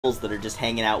that are just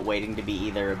hanging out waiting to be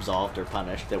either absolved or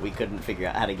punished that we couldn't figure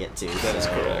out how to get to. That is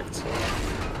correct.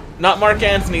 Not Mark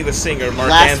Antony, the singer.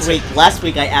 Last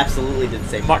week I absolutely did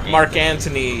say Mark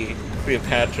Antony,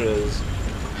 Cleopatra's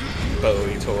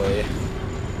Bowie toy.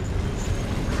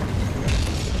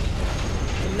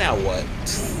 Now what?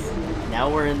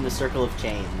 Now we're in the circle of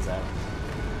chains.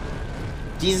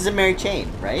 Jesus and Mary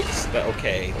Chain, right?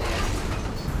 Okay.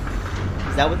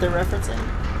 Is that what they're referencing?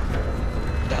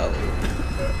 No.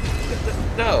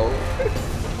 No.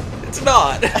 It's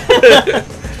not.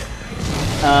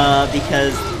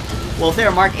 Because, well, if they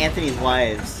were Mark Antony's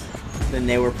wives, then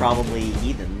they were probably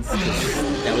heathens.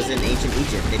 That was in ancient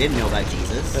Egypt. They didn't know about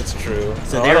Jesus. That's true.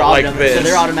 So they're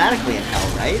automatically in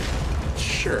hell, right?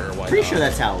 Sure, why Pretty not? sure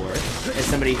that's how it works. As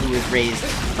somebody who was raised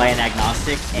by an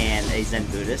agnostic and a Zen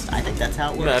Buddhist, I think that's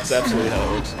how it works. That's absolutely how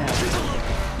it works.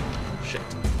 Yeah. Shit.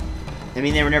 I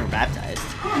mean, they were never baptized.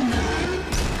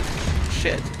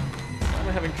 Shit. Why am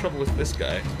I having trouble with this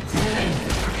guy?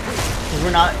 Because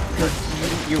we're not... Because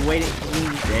you're waiting...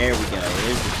 There we go.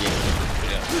 There's the jiggle.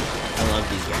 Yeah. I love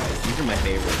these guys. These are my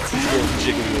favorites. These little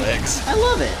jiggly legs. I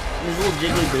love it. His little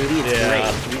jiggly booty. It's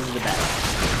great. These are the best.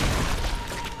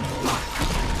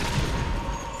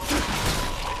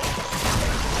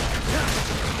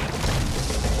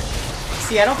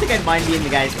 See, I don't think I'd mind being the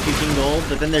guy who's puking gold,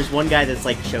 but then there's one guy that's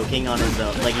like choking on his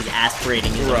own, like he's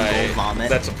aspirating his own gold vomit.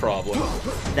 That's a problem.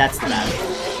 That's the bad.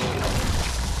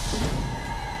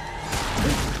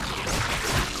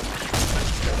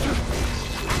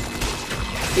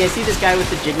 See, I see this guy with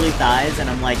the jiggly thighs, and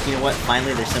I'm like, you know what?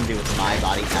 Finally, there's somebody with my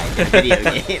body type in a video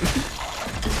game.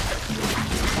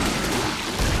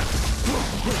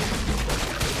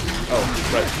 Oh,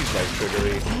 right, he's right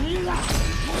triggery.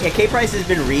 Yeah, K-Price has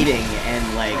been reading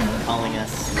and, like, calling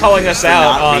us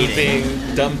out on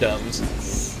being dum-dums.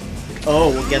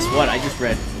 Oh, well, guess what? I just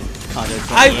read Congo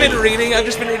 28. I've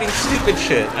just been reading stupid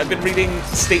shit. I've been reading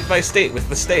State by State with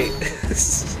the State.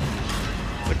 It's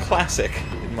a classic,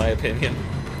 in my opinion.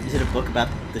 Is it a book about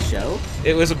the show?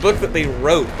 It was a book that they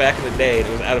wrote back in the day, and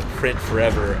it was out of print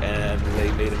forever, and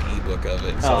they made an ebook of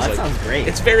it. So that sounds great.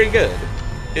 It's very good.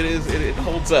 It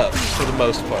holds up, for the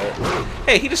most part.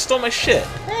 Hey, he just stole my shit!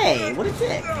 Hey, what a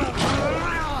dick!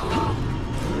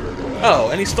 Oh,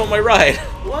 and he stole my ride!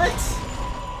 What?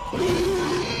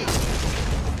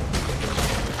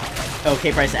 Oh,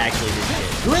 K-Price actually did shit.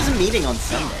 Who has a meeting on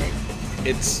Sunday?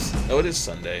 It is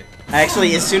Sunday.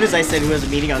 Actually, as soon as I said who has a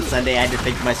meeting on Sunday, I had to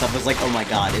think to myself, I was like, oh my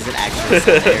god, is it actually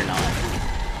Sunday or not?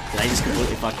 Did I just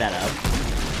completely fuck that up?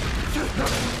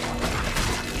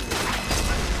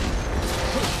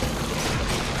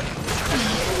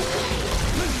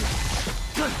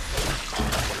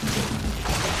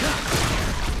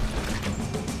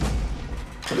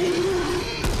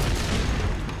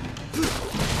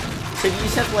 So you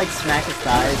just have to, like, smack his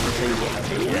thighs until you get...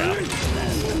 Okay, yeah.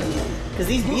 Because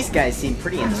these beast guys seem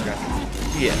pretty indestructible.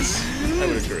 Yes, I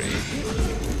would agree.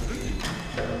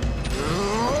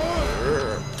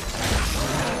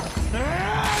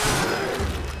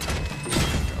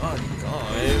 God,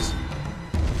 guys.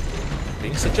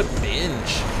 Being such a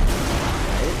binge.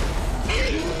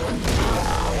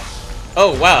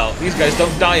 Oh, wow. These guys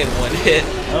don't die in one hit.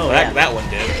 Oh, that one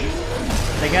did.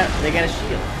 They got a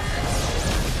shield.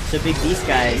 So big beast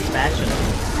guys fashion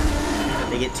them.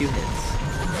 They get 2 hits.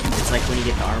 It's like when you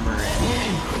get the armor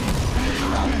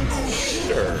and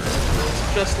sure.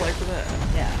 It's just like that.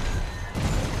 Yeah.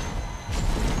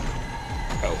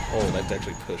 Oh, let's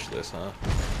actually push this, huh?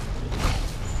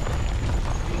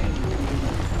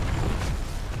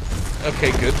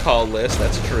 Okay, good call, Liz.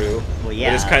 That's true. Well,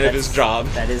 yeah. It's kind of his job.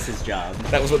 That is his job.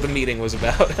 That was what the meeting was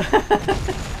about.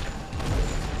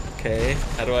 Okay,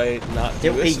 how do I not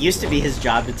do this? It used to be his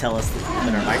job to tell us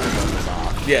that our microphone was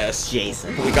off. Yes.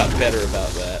 Jason. We got better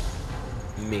about that.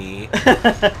 Me.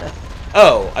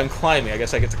 Oh, I'm climbing. I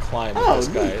guess I get to climb with this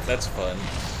guy. Neat. That's fun.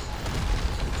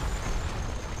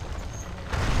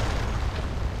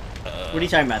 What are you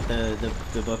talking about? The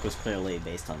book was clearly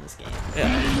based on this game. Yeah.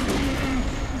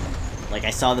 Like, I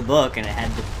saw the book, and it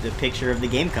had the picture of the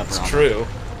game cover on it. It's true.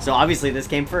 So obviously this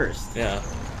came first. Yeah.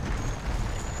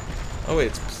 Oh wait,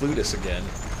 it's Plutus again.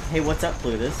 Hey, what's up,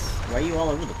 Plutus? Why are you all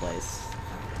over the place?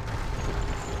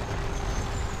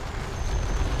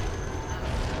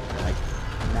 Like,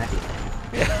 Matthew thing.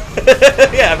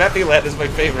 Yeah, yeah, Matthew Latin is my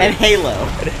favorite. And Halo.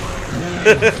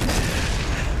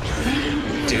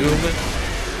 Doom.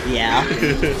 Yeah.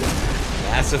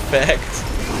 Mass Effect.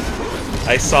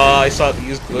 I saw at the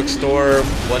used bookstore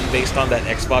one based on that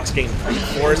Xbox game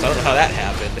Force. I don't know how that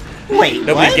happened. Wait,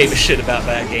 Nobody what? gave a shit about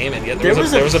that game, and yet there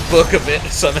was a book of it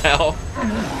somehow.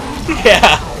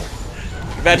 Yeah.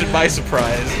 Imagine my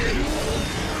surprise.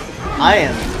 I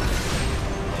am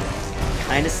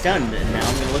kind of stunned, and now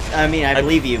I'm gonna look. I mean, I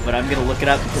believe you, but I'm gonna look it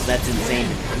up because that's insane.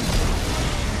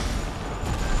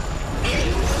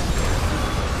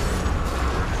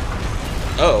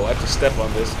 Oh, I have to step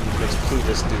on this and makes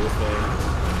Plutus do a thing.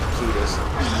 Plutus.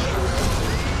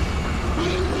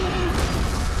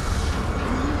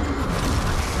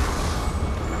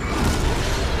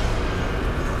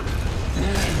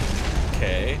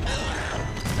 Okay.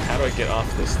 How do I get off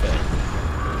this thing?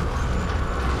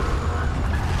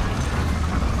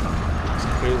 So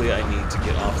clearly I need to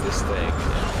get off this thing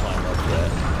and climb up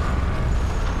that.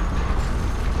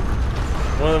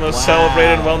 One of the most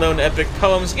celebrated and well-known epic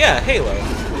poems. Yeah, Halo.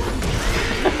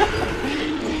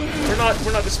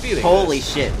 we're not disputing. Holy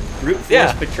this. shit. Brute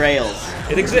force betrayals.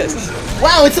 It exists.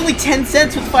 Wow, it's only 10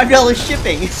 cents with $5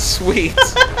 shipping. Sweet.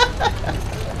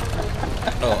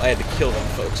 Oh, I had to kill them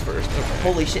folks first. Okay.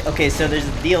 Holy shit. Okay, so there's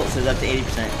a deal that says up to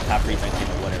 80% top reads on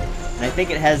or whatever. And I think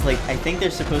it has, like, I think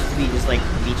they're supposed to be just, like,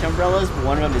 beach umbrellas, but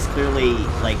one of them is clearly,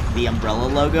 like, the umbrella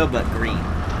logo, but green.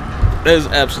 That is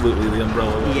absolutely the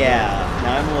umbrella logo. Yeah.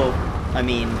 Now I'm a little, I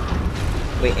mean,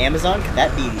 wait, Amazon? Could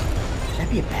that be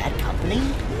a bad company?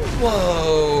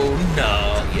 Whoa,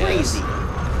 no. Crazy. Yes.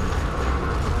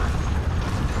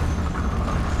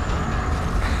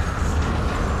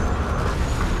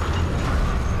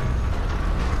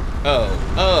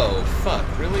 Oh, fuck,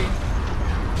 really?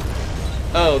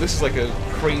 Oh, this is like a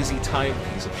crazy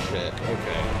timepiece of shit.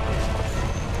 Okay.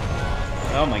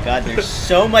 Oh my god, there's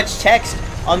so much text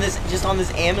on this, just on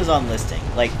this Amazon listing.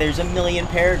 Like, there's a million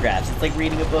paragraphs. It's like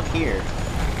reading a book here.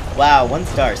 Wow, 1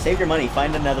 star. Save your money,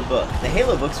 find another book. The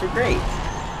Halo books are great.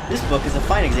 This book is a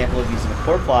fine example of using a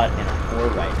poor plot and a poor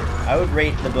writer. I would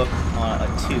rate the book on a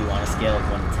 2 on a scale of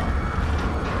 1 to 10.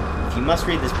 If you must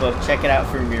read this book, check it out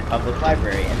from your public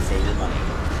library and save your money.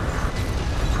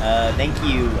 Thank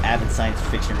you, avid science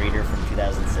fiction reader from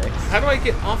 2006. How do I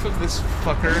get off of this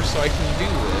fucker so I can do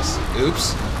this?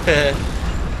 Oops.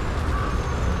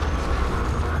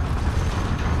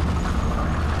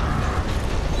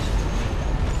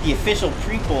 The official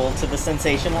prequel to the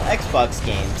sensational Xbox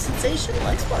game. Sensational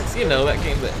Xbox game? You know, that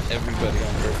game that everybody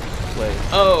on Earth played.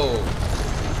 Oh!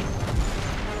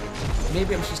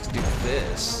 Maybe I'm supposed to do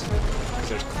this. Because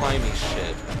there's climby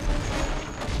shit.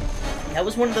 That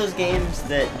was one of those games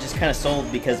that just kind of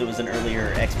sold because it was an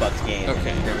earlier Xbox game.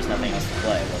 Okay. And there was nothing else to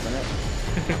play, wasn't it?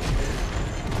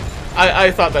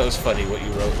 I thought that was funny what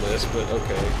you wrote, Liz, but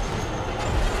okay.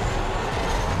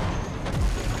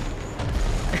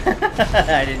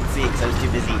 I didn't see it because I was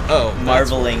too busy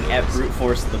marveling at brute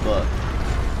force of the book.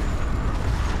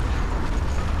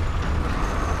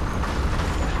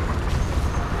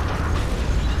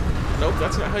 Nope,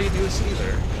 that's not how you do this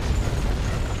either.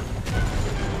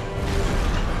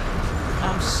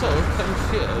 I'm so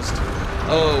confused.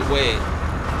 Oh, wait.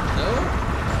 No?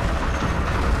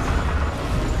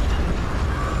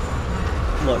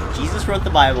 Look, Jesus wrote the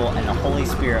Bible, and the Holy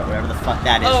Spirit, whatever the fuck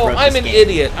that is, Oh, wrote I'm this an game.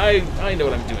 idiot. I know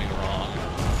what I'm doing wrong.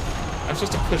 I'm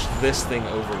supposed to push this thing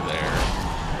over there.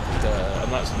 Duh, I'm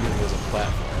not using it as a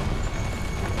platform.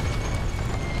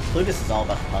 Plutus is all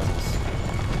about the puzzles.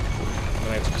 And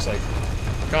I have to just like,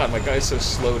 God, my guy's so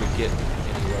slow to get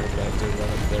anywhere, but I have to run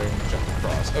up there and jump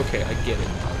across. Okay, I get it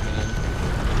now, man.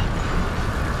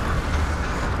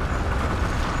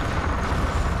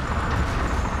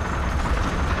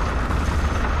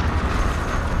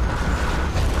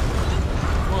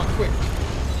 Come on, quick.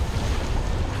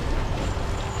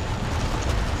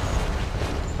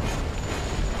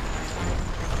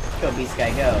 Go, Beast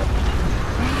Guy, go.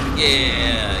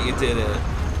 Yeah, you did it.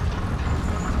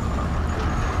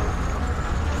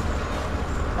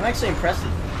 I'm actually impressed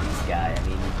with this guy. I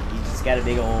mean, he's just got a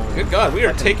big old... Good God, we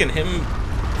are taking him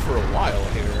for a while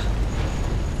here.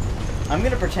 I'm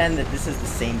gonna pretend that this is the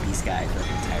same Beast Guy for the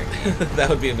entire game. That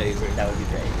would be amazing. That would be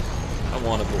great. I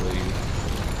want to believe.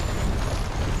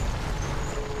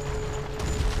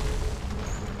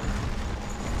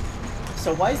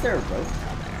 So why is there a rope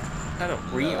down there? I don't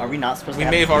know. Are we not supposed to We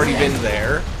have may have a already Beast Guy? been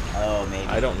there. Oh, maybe.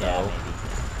 I don't Yeah, know. maybe.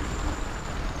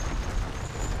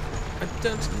 I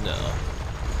don't know.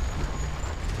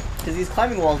 Because these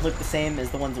climbing walls look the same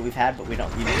as the ones that we've had, but we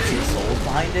didn't see the souls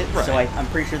behind it. Right. So I'm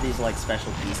pretty sure these are like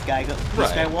special Beast Guy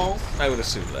walls. I would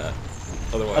assume that.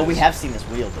 Otherwise. Oh, we have seen this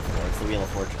wheel before. It's the Wheel of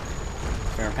Fortune.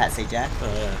 Remember Pat St. Jack?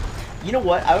 Oh yeah. You know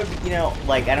what? I would,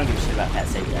 like, I don't give a shit about Pat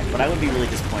St. Jack, but I would be really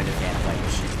disappointed if Anna White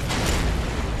was shooting.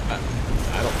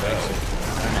 I don't think so.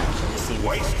 I don't know. She just seems...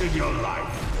 Wasted your life.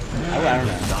 I don't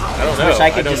know. I don't know. Wish I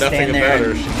could know just nothing stand there about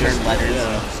her. and She turn just, letters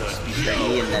yeah. and just be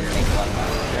pretty and then make a lot of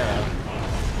money. Yeah.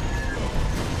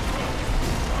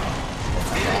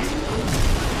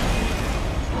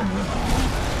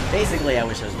 Basically, I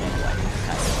wish I was being white.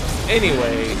 Kind of.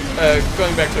 Anyway,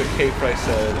 going back to what K. Price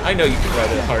said, I know you could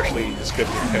write a harshly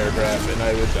descriptive paragraph, and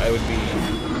I would be,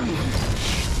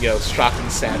 you know, shocked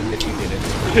and saddened if you didn't.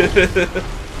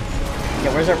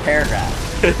 Yeah, where's our paragraph?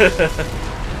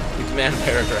 We demand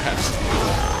paragraphs.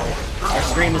 Our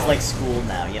stream is like school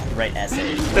now. You have to write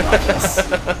essays about this.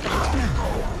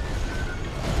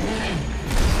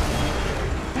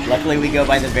 Luckily, we go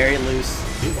by the very loose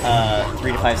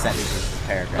 3 to 5 sentences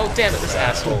paragraph. Oh, damn it, this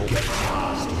asshole.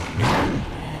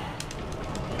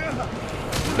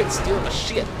 Quit stealing my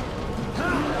shit.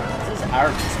 This is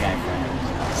our Sky friend.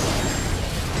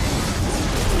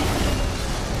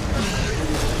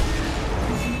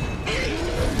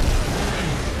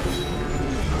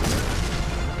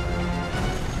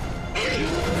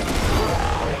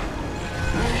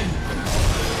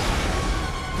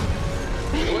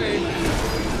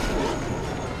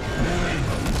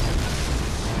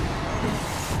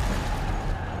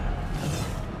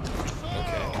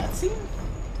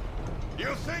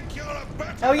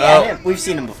 Oh yeah, him. We've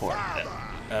seen him before.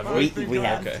 We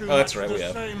have. Okay. Oh, that's right, we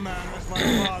have.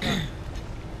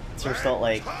 So we're still at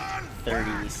like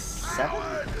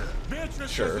 37?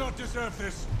 Beatrice Sure. does not deserve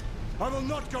this. I will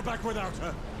not go back without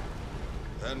her.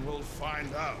 Then we'll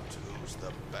find out who's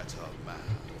the better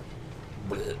man.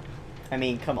 I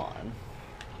mean, come on.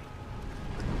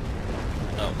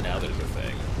 Oh, now there's a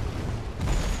thing.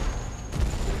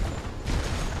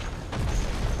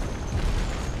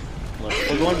 Look,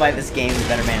 if we're going by this game, the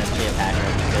better man is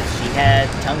Cleopatra because she had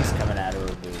tongues coming out of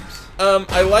her boobs.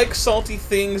 I like salty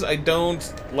things. I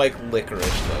don't like licorice,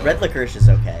 though. Red licorice is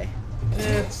okay.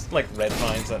 It's like red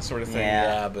vines, that sort of thing.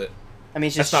 Yeah, but I mean,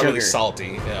 it's that's just not sugar. really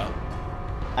salty. Yeah.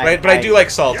 Right, but I do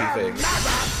like salty things.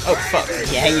 Oh fuck.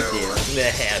 Yeah, you do.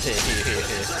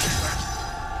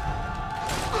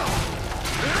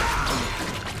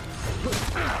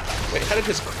 Wait, how did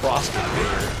his cross get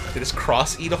bigger? Did his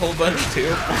cross eat a whole bunch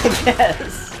too? I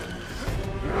guess.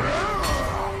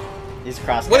 His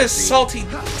cross. What is salty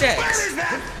dicks?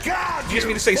 Did you just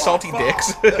mean to say salty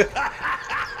dicks? Maybe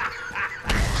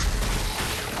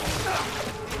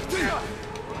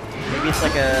it's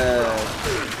like a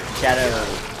shadow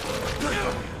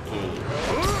game.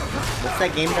 What's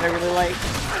that game that I really like?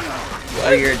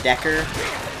 Where you're a decker?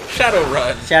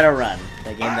 Shadowrun. Shadowrun.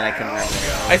 The game that I couldn't remember.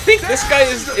 I think this guy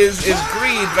is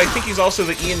Greed, but I think he's also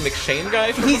the Ian McShane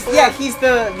guy. He's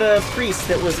the priest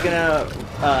that was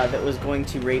going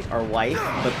to rape our wife,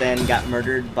 but then got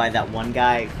murdered by that one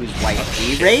guy whose wife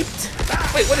we raped.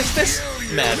 Wait, what is this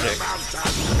magic?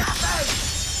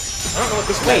 I don't know what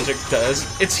this magic does.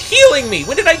 It's healing me!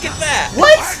 When did I get that?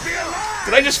 What?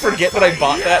 Did I just forget that I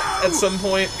bought that at some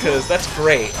point? Because that's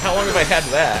great. How long have I had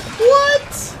that?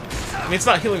 What? I mean, it's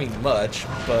not healing me much,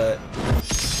 but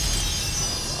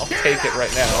I'll take it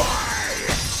right now.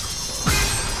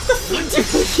 Where did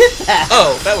you get that?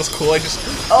 Oh, that was cool. I just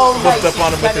hooked up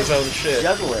on him with his own shit.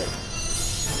 Juggle it.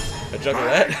 A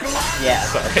juggalette? Yeah.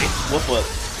 Sorry. Whoop whoop.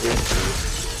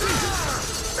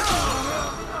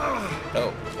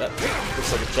 Oh, that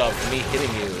looks like a job for me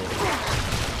hitting you.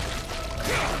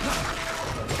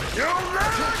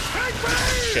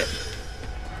 Shit.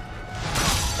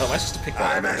 Oh, am I supposed to pick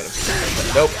that up?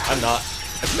 Nope, I'm not.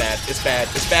 It's bad. It's bad.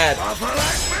 It's bad.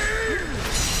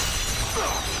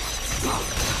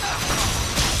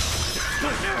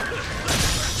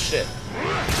 Shit.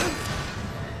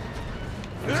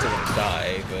 I'm still gonna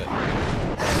die, but...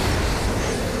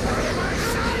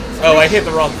 Oh, I hit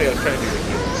the wrong thing. I was trying to do it.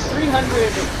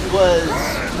 300 was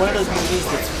one of those movies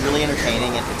that's really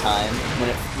entertaining at the time.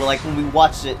 When we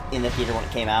watched it in the theater when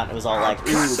it came out, it was all like,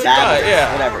 ooh, bad,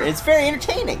 yeah. whatever. It's very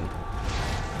entertaining,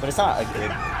 but it's not a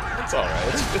good. It's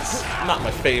alright. It's not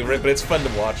my favorite, but it's fun to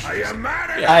watch. Are you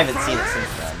mad at I haven't seen it since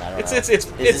then. I don't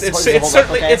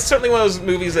know. It's certainly one of those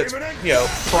movies that's, you know,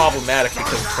 problematic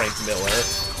because of Frank Miller.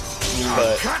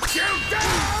 But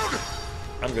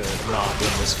I'm gonna not win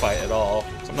this fight at all.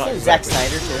 I'm not Zack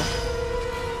Snyder too.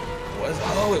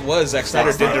 It was Zack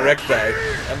Snyder did direct that.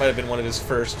 That might have been one of his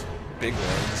first big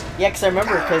ones. Yeah, because I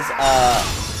remember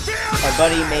our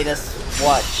buddy made us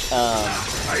watch.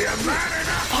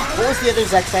 What was the other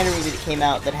Zack Snyder movie that came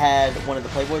out that had one of the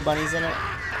Playboy bunnies in it?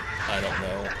 I don't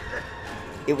know.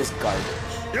 It was garbage.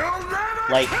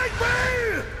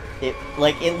 It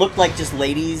looked like just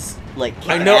ladies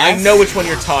kicking ass. I know which one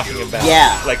you're talking about.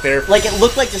 Yeah, they're it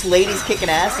looked like just ladies kicking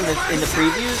ass in the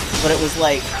previews, but it was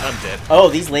like, I'm dead. Oh,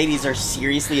 these ladies are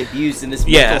seriously abused in this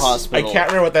mental hospital. I can't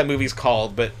remember what that movie's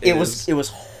called, but it was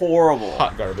horrible.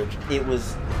 Hot garbage. It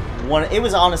was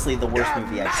honestly the worst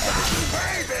movie I've ever seen.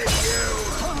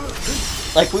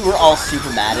 Like, we were all super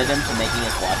mad at him for making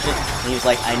us watch it, and he was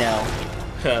like, I know.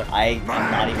 I'm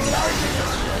not even gonna argue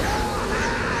this shit.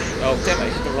 Oh, damn, I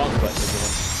hit the wrong button again.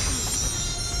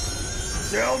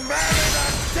 Still mad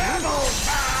at the devil,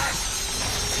 man!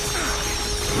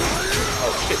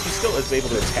 Oh shit, he still is able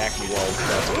to attack me while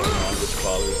that's going on, which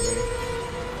bothers me.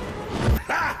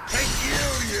 Ha! And you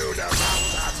know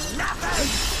about nothing!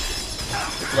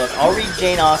 Look, I'll read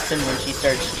Jane Austen when she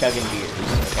starts chugging beers,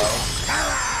 okay?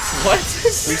 What?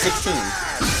 316.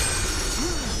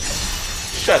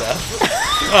 Shut up.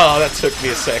 Oh, that took me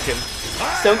a second.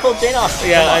 Stone Cold Jane Austen.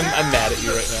 Yeah, come on. I'm mad at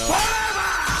you right now.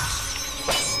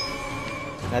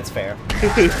 That's fair.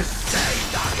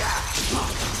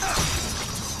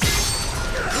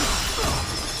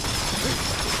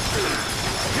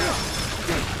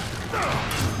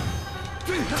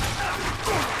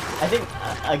 I think,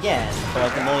 again, for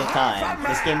like the millionth time,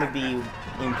 this game would be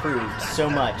improved so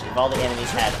much if all the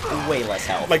enemies had way less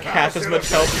health. Like half as much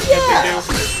health as Yeah. they do.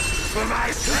 For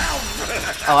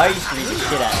myself! Oh, I used to read the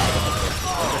shit out of them.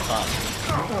 Those are fun.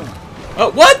 Oh,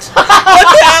 what?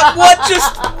 What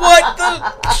the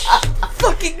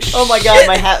fucking shit? Oh my god,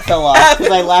 my hat fell off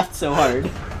because I laughed so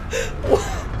hard.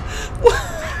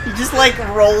 You just like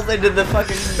rolled into the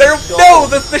fucking No,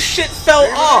 the shit fell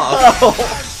off. Oh.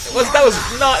 That was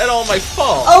not at all my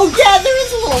fault. Oh yeah, there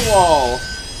is a little wall.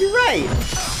 You're right.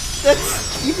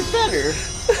 That's even better.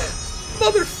 She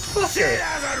Motherfucker.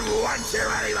 doesn't want you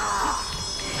anymore!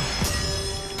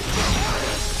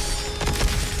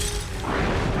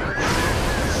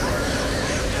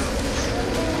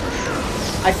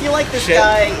 I feel like this Shit.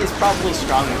 guy is probably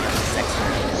stronger than the sex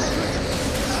drive.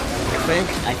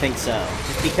 I think so.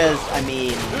 Just because, I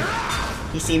mean,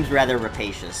 he seems rather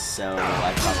rapacious, so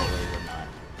I probably would not.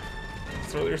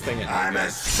 Throw your thing at me. I'm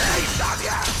ashamed of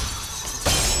you!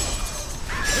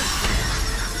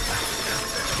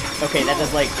 Okay, that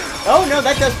does like... Oh no,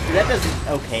 that does an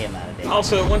okay amount of damage.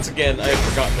 Also, once again, I have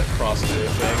forgotten that crossover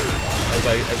thing, as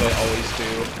I always do,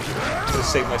 to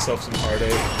save myself some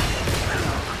heartache.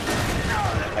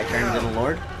 I turn into the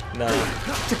Lord? No.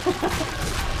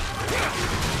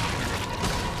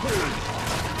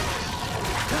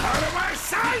 Out of my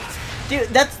sight! Dude,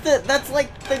 that's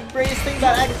like the greatest thing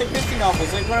about Agatha Christie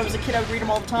novels. Like when I was a kid, I would read them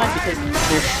all the time because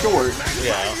they're short.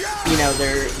 Yeah. You know,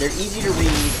 they're easy to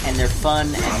read and they're fun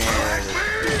and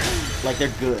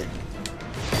they're good.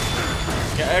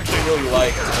 Yeah, I actually really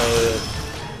liked, the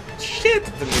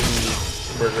new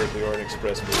Murder at the Orient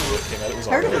Express movie that came out. It was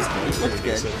Part of alright. it It was looks pretty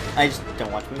good. decent. I just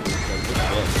don't watch movies, so it looks good.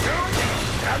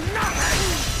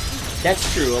 That's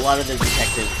true. A lot of the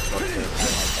detective books are kind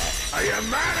of like that. Are you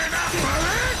man enough for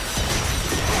it?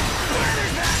 Where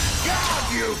is that god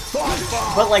you fought for?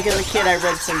 But like as a kid, I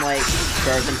read some like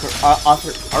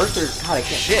Arthur. God, I can't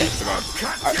speak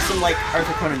today. Some like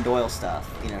Arthur Conan Doyle stuff.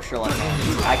 You know, Sherlock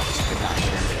Holmes. I just could not get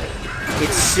into it.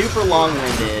 It's super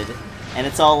long-winded, and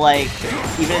it's all like.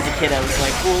 Even as a kid, I was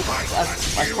like, well,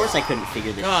 of course I couldn't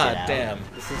figure this shit out. God damn.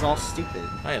 This is all stupid.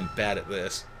 I am bad at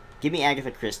this. Give me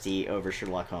Agatha Christie over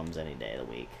Sherlock Holmes any day of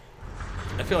the week.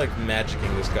 I feel like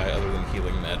magicking this guy other than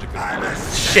healing magic is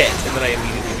shit, and then I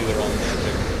immediately do the wrong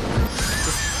magic.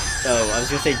 Oh, I was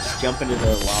gonna say just jump into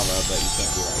the lava, but you can't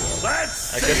do that yet.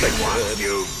 Let's I guess I see what could.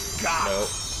 you got. No.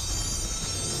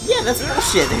 Yeah, that's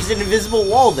bullshit. There's an invisible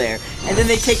wall there, and then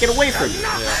they take it away from you. Yeah.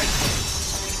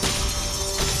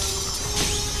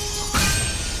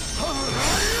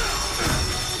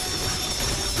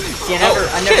 See, I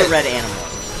never read Animals.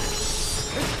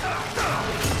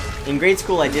 In grade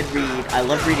school, I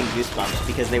loved reading Goosebumps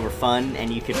because they were fun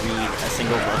and you could read a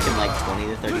single book in like 20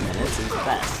 to 30 minutes. It was the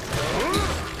best.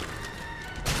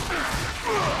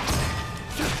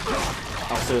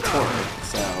 Also, it's horror,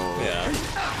 so... Yeah.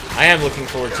 I am looking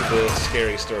forward to the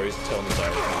scary stories to tell in the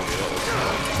Bible movie. That looks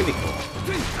fun. It could be cool.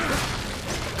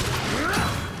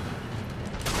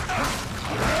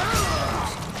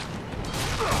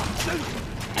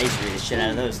 I used to read the shit out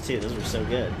of those too. Those were so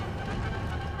good.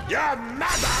 Your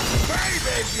mother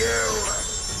babied you!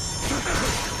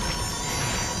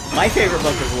 My favorite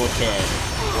book as a little kid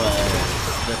was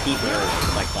The Thief of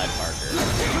Earth by Clive Barker.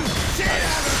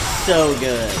 So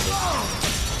good.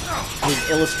 His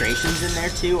illustrations in there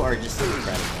too are just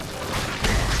incredible.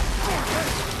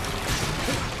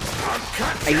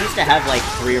 I used to have like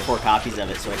 3 or 4 copies of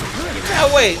it so I could just give it. Now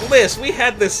wait, Liz, we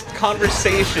had this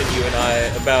conversation, you and I,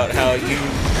 about how you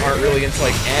aren't really into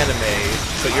like anime,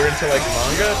 but you're into like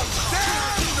manga?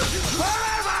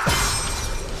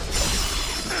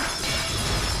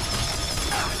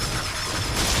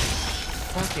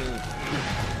 Fucking...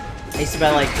 I used to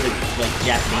buy like the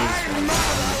Japanese ones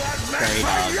from Prairie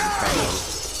Dogs and try to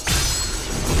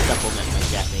supplement my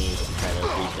Japanese and try to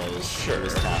read those. Sure. It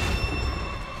was tough.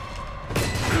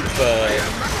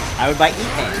 I would buy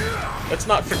E-Pain. That's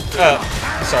not for...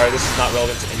 sorry, this is not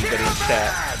relevant to anybody in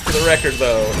chat. For the record,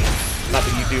 though, not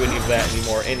that you do any of that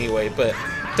anymore anyway, but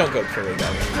don't go to Prairie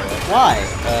Dog anymore. Why?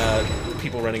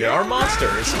 People running it are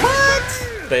monsters. What?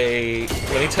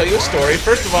 Let me tell you a story.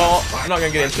 First of all, I'm not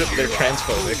gonna get into it, but they're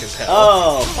transphobic as hell.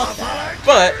 Oh, fuck that.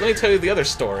 But let me tell you the other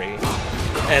story,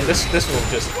 and this will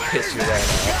just piss you right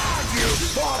off.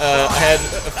 I had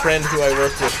a friend who I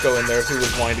worked with go in there who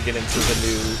was wanting to get into the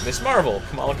new Miss Marvel,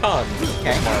 Kamala Khan. Okay.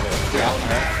 Miss Marvel.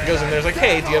 Yeah. He goes in there and is like,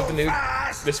 hey, do you have the new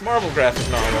Miss Marvel graphic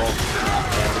novel?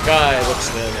 And the guy looks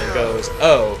at him and goes,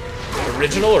 oh,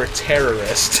 original or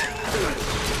terrorist?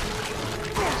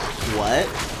 What?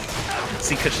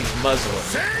 See, because she's Muslim,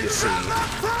 you see.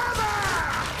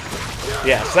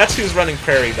 Yeah, so that's who's running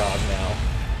Prairie Dog now.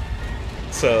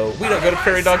 So, we don't go to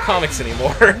Prairie Dog Comics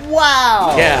anymore.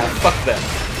 Wow! Yeah, fuck them.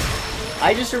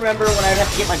 I just remember when I would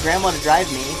have to get my grandma to drive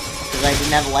me, because I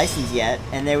didn't have a license yet,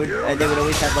 and they would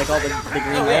always have like all the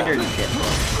Green Lantern and shit.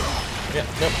 Yeah,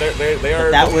 nope, they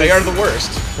are the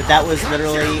worst. But that was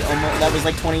literally that was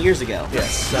like 20 years ago.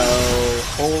 Yes. So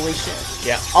holy shit.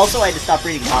 Yeah. Also, I had to stop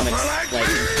reading comics like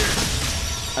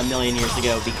a million years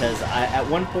ago because at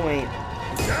one point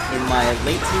in my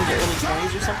late teens or early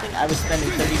 20s or something, I was spending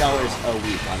 $30 a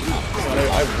week on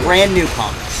comics. Brand new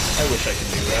comics. I wish I could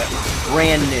do that.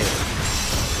 Brand new.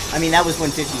 I mean, that was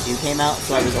when 52 came out,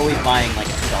 so I was always buying like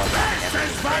a $2 comic every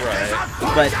week. Right.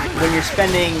 But when you're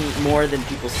spending more than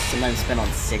people sometimes spend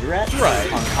on cigarettes, right,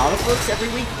 on comic books every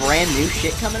week, brand new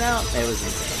shit coming out, it was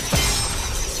insane.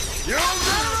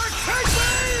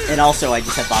 And also, I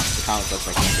just have boxes of comic books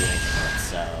I can't do anything with,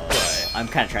 so I'm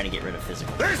kind of trying to get rid of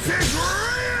physical.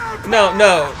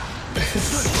 No.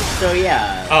 So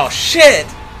yeah. Oh shit!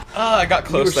 Oh, I got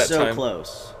close that time. You were so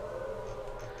close.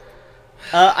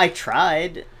 I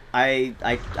tried. I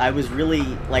was really,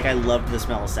 like, I loved the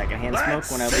smell of secondhand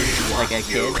smoke when I was, like, a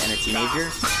kid and a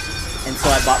teenager. And so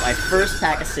I bought my first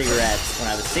pack of cigarettes when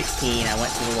I was 16. I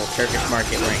went to the little Turkish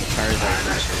market wearing Charizard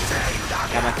t-shirts.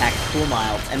 Got my pack of Cool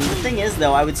Milds. And the thing is,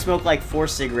 though, I would smoke, like, 4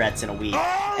 cigarettes in a week.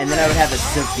 And then I would have a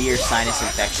severe sinus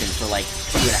infection for, like,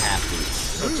 2.5 weeks.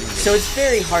 So it's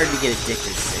very hard to get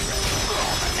addicted to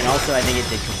cigarettes. And also, I think it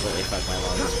did completely fuck my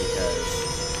lungs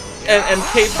because... And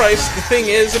K-Price, the thing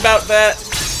is about that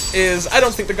is I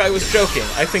don't think the guy was joking.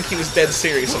 I think he was dead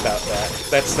serious about that.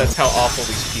 That's how awful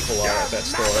these people are at that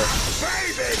store.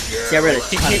 See, I read a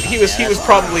ton he was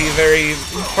probably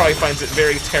probably finds it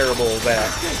very terrible that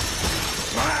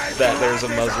there's a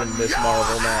Muslim Miss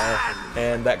Marvel now,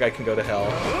 and that guy can go to hell.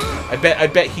 I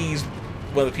bet he's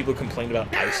one of the people who complained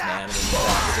about Iceman and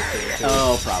that was a thing too.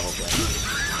 Oh, probably.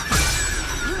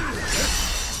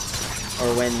 Or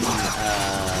when,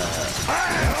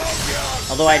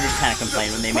 although I did kind of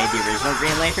complain when they made the original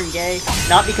Green Lantern gay.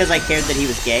 Not because I cared that he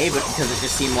was gay, but because it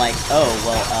just seemed like, oh,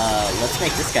 well, let's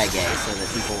make this guy gay so that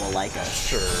people will like us.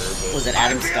 Sure, but... Was it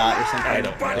Adam Scott or something? I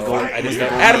don't know. I didn't know.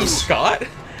 Adam Scott?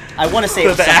 I want to say it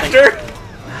was the something... actor?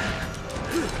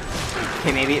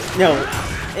 Okay, maybe... No,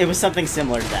 it was something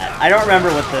similar to that. I don't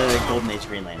remember what the Golden Age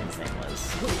Green Lantern's name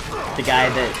was. The guy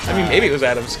that... I mean, maybe it was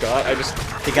Adam Scott. I just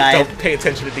don't pay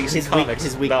attention to DC comics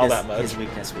all that much. His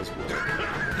weakness was wood.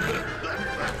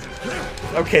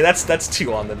 Okay, that's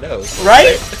 2 on the nose.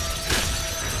 Right?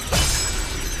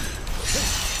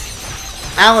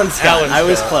 Alan Scott. I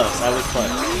was close.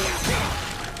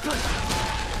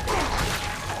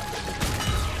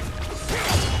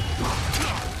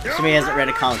 Somebody hasn't read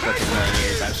a comic book in a million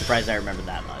years. I'm surprised I remember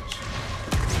that much.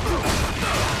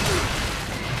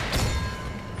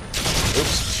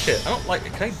 Oops, shit. I don't like...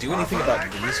 Can I do anything about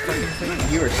these fucking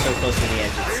things? You were so close to the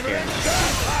edge of the scare.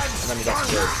 I mean, that's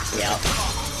good. Yeah.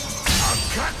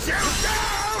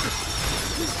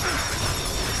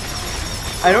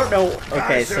 I don't know...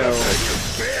 Okay, so...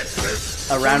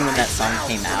 Around when that song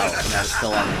came out, and I was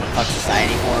still on Fuck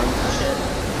Society forums and shit,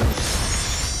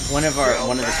 one of the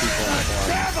people in the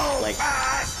forum, like...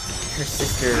 Her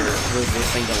sister was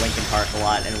listening to Linkin Park a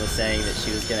lot and was saying that she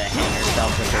was gonna hang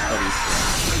herself with her hoodie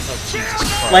string. Oh, Jesus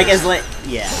Christ. Like,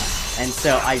 yeah. And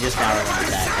so I just now remember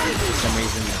that, and for some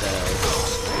reason,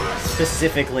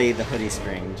 specifically the hoodie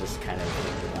string just kind of...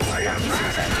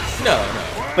 No.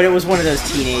 But it was one of those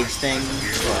teenage things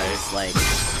where it's like...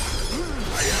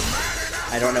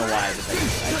 I don't know why, but I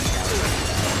just now remember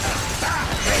that.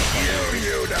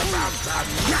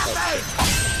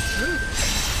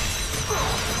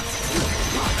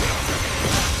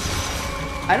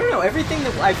 I don't know, everything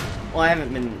that I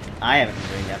haven't been doing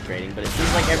the upgrading, but it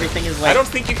seems like everything is like... I don't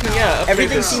think you can, upgrade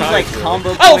everything seems like really.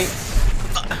 combo Oh, point...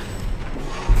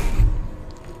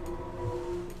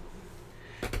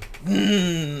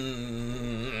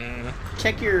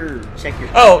 check your.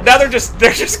 Oh, now they're just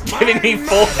giving me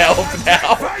full health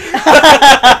now.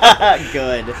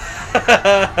 Good. Give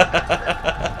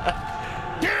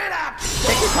it up!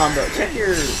 Check your combo. Check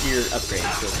your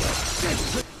upgrades real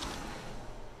quick.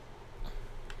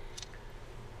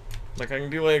 Like I can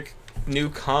do like new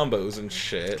combos and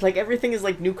shit. Like everything is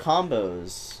like new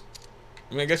combos.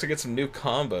 I mean, I guess I get some new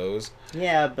combos.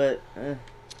 Yeah, but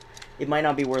it might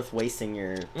not be worth wasting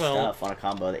your Well, stuff on a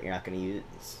combo that you're not going to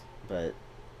use. But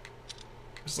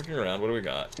just looking around, what do we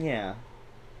got? yeah.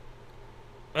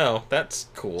 Oh, that's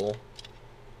cool.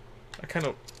 I kind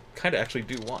of actually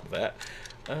do want that.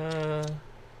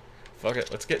 Fuck it,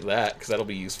 let's get that because that'll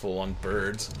be useful on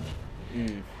birds.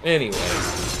 Anyway.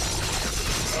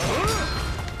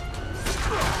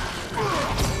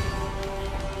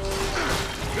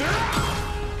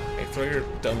 Hey, throw your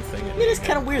dumb thing at me. It is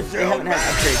kind of weird that they haven't had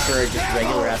upgrades for just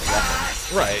regular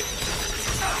ass weapons. Right.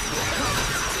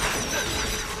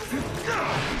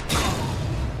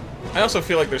 I also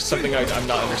feel like there's something I'm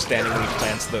not understanding when he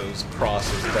plants those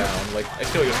crosses down. Like, I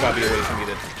feel like there's gotta be a way for me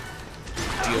to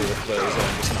deal with those that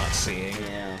I'm just not seeing.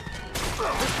 Yeah.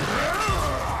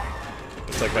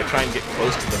 It's like if I try and get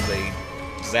close to them, they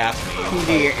zap me. Can you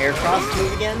do your air cross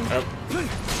move again? Oh,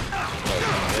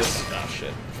 this? Oh,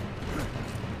 shit.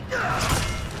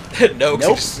 No,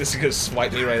 Nope. it's just gonna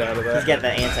swipe me right out of that. He's got the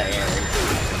anti-air.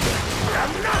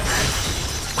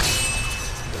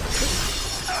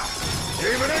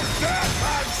 Even in death,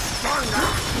 I'm stronger!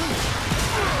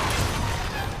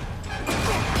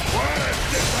 What a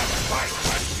different fight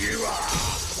than you are!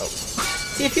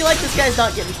 See, I feel like this guy's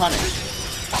not getting punished.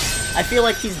 I feel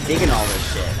like he's digging all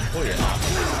this shit. Oh, yeah.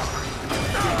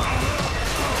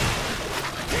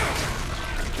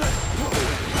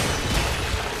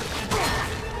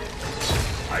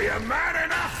 Are you mad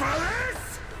enough for this?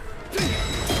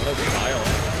 That was violent.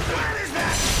 What is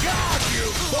that god you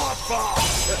fought for?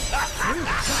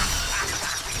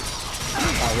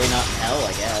 Probably not in hell,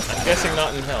 I guess. I'm guessing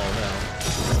not in hell, no.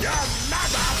 Your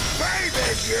mother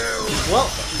babied you! Well,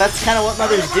 that's kind of what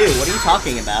mothers do. What are you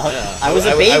talking about? Yeah. I was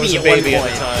a baby, I was a at baby one at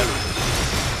point. the time.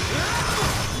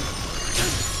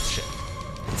 Shit.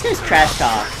 This guy's trash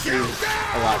talk leaves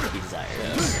a lot to be desired.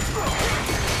 Yes.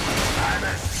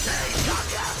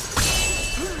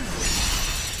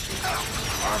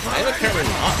 I'm apparently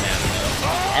not mad though.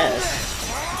 Yes.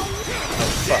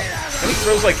 Fuck. And he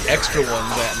throws like extra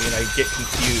ones at me and I get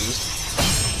confused.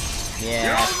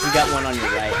 Yeah, you got one on your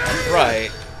right.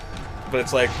 Right. But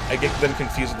it's like, I get them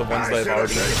confused with the ones that I've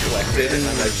already deflected and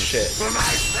I'm like, shit.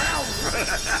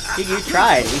 Dude, you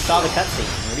tried. We saw the cutscene.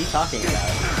 What are you talking about?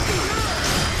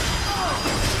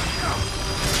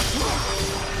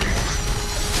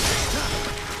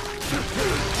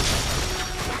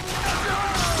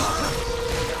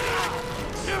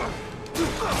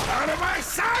 Out of my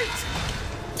sight!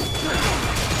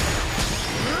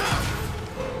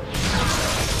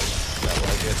 That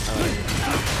was it. I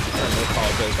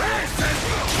apologize for that.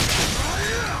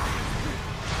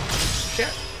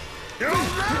 Shit. You'll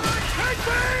never take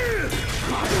me!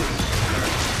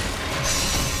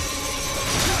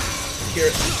 Hear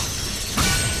it.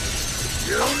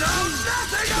 You know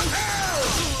nothing of hell!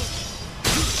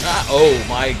 Ah, oh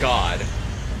my god.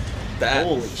 That,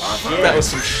 Holy shit. that was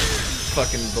some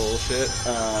fucking bullshit.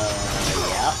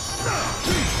 Yeah.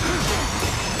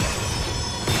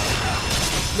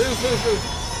 Move.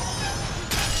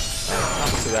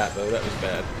 Opposite of that, though. That was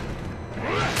bad.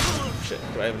 Shit.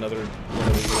 Do I have another one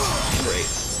of these? Great.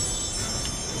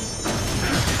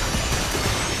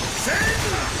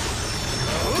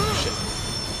 Shit.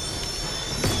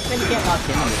 Then you can't lock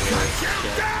him into this shit.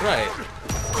 Right.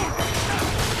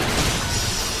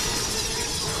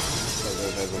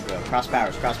 Go. Cross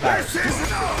powers. I was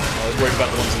worried about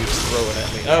the ones he was throwing at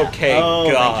me. Okay,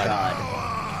 Oh, God. my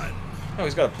God. Oh,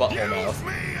 he's got a butthole Use mouth.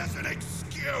 me as an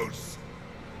excuse!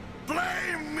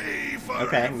 Blame me for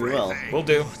Okay, we will. everything. Will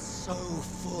do. So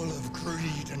full of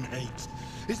greed and hate.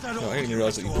 Is that all Oh, I didn't you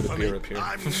realize have that to you put a offer beer me? up here.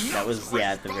 That was,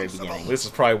 yeah, at the very beginning. This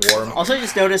is probably warm. Also,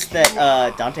 just noticed that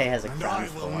Dante has a And crown I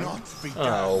of will thorns. not be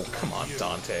Oh, down come with on, you.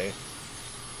 Dante.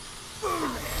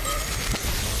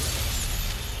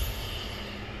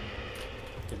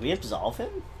 Did we absolve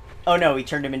him? Oh no, we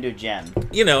turned him into a gem.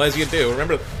 You know, as you do.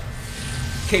 Remember,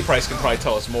 K-Price can probably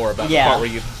tell us more about Yeah. the part where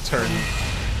you turn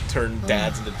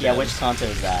dads into gems. Yeah, which Kanto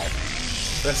is that?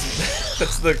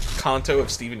 That's the Kanto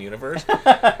of Steven Universe.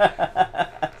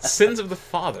 Sins of the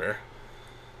Father.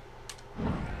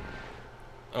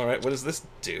 Alright, what does this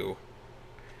do?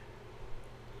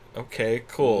 Okay,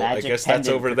 cool. Magic I guess that's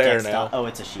pendant over there protects now. Oh,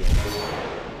 it's a shield.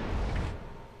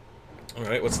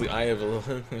 Alright, what's the Eye of...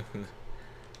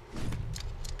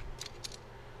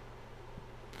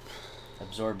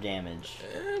 absorb damage.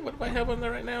 What do I have on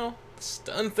there right now?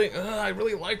 Stun thing. I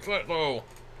really like that though.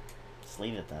 Just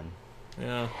leave it then.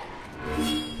 Yeah.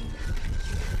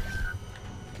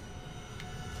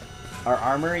 Our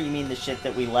armor, you mean the shit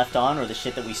that we left on, or the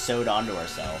shit that we sewed onto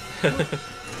ourselves?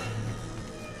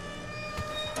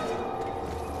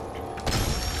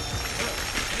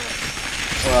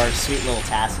 Or our sweet little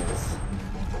tassels.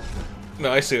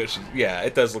 No, I see what yeah,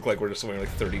 it does look like we're just wearing like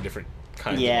 30 different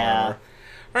kinds of Yeah. armor.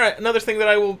 Alright, another thing that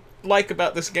I will like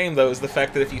about this game, though, is the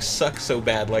fact that if you suck so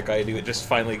bad like I do, it just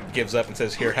finally gives up and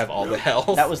says, here, have all the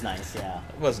health. That was nice, yeah.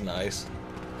 It was nice.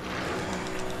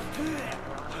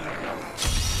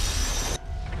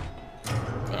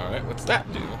 Alright, what's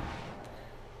that do?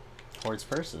 Hoards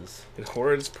purses. It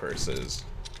hoards purses.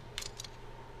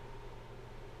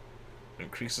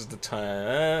 Increases the time.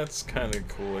 That's kind of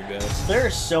cool, I guess. There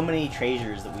are so many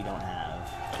treasures that we don't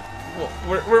have. Well,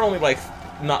 we're only, like,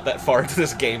 not that far into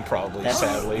this game, probably,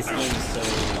 sadly. This game's so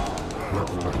long.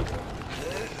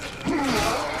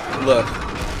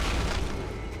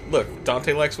 Look,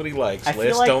 Dante likes what he likes. I feel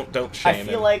Liz, like- don't shame him.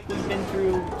 I feel like we've been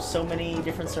through so many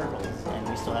different circles, and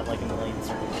we still have like a million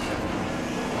circles.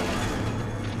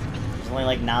 There's only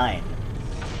like 9,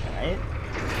 right?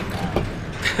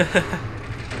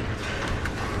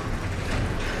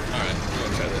 Alright, I'm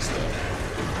gonna try this though.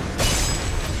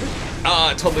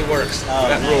 Ah, it totally works. Oh,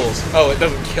 that nice. rules. Oh, it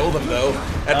doesn't kill them though.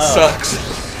 That Oh. sucks.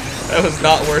 That was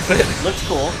not worth it. Looks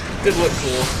cool. Did look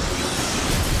cool.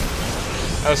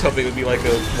 I was hoping it would be like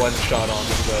a one-shot on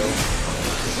them though.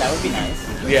 That would be nice.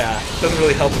 Yeah, doesn't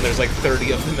really help when there's like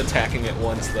 30 of them attacking at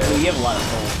once though. Oh, you have a lot of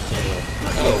souls too.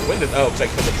 Oh, when did? Oh, because I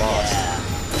killed the boss. Yeah.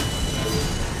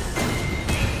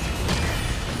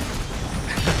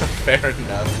 Fair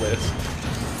enough, Liz.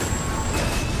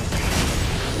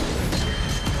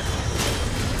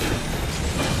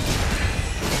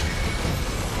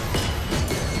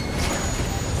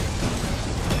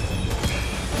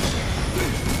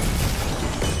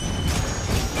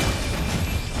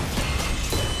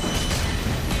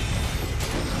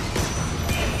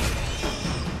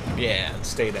 Yeah, and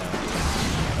stay down.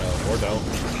 Or don't.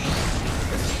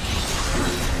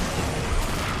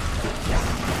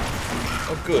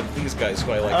 Oh, good. These guys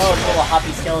who I like. Oh, so the little much.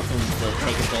 hoppy skeletons that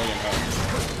take a billion hits.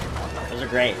 Those are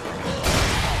great.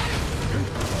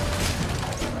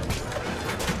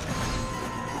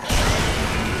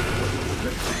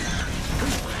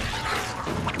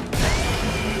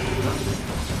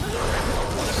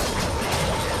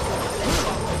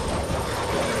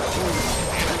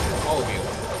 All of you.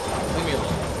 Leave me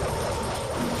alone.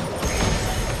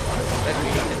 Let me.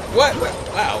 What?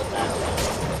 Wow.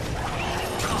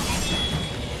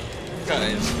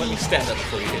 Guys, let me stand up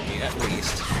before you hit me, at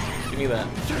least. Give me that.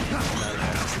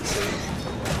 Consistency.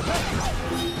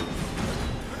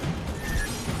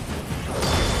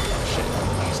 Shit,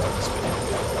 please don't spin.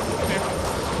 Come here.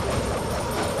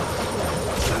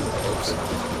 Oops.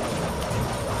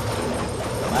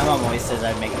 My mom always says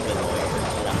I'd make a good lawyer,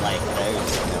 and I'm like,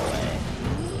 there's no way.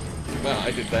 Well,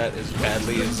 I did that as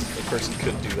badly as a person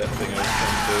could do that thing I was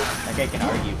trying to do. Like, I can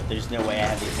argue, but there's no way I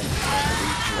have the attention span to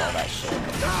read through all that shit.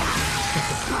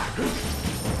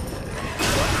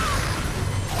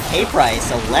 Hey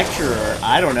Price, a lecturer?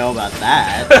 I don't know about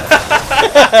that.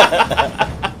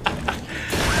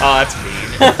 Oh, that's mean.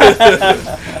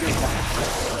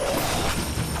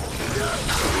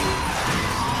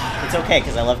 It's okay,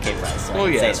 because I love K Price, so I Well,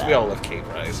 can say yes, that. we all love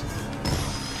K-Prize.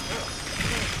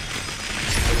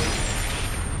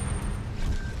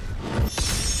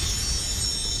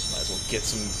 Might as well get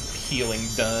some healing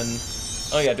done.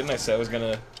 Oh yeah, didn't I say I was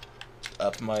gonna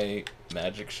up my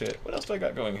magic shit? What else do I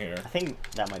got going here? I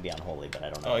think that might be unholy, but I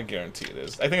don't know. Oh, I guarantee it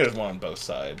is. I think there's one on both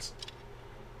sides.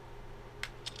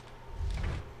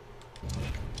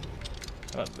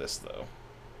 How about this, though?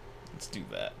 Let's do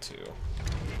that, too.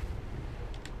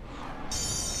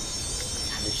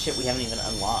 There's shit we haven't even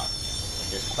unlocked. Like,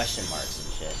 there's question marks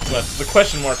and shit. But the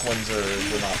question mark ones are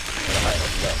we're not at a high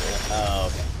enough level. Oh,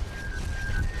 okay.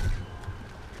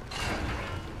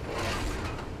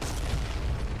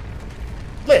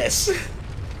 Liz!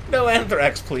 No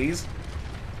anthrax, please.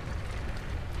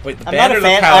 Wait, the I'm band not or a the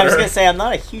fan. I powder? was gonna say I'm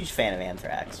not a huge fan of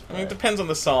Anthrax. I mean, it but- depends on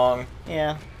the song.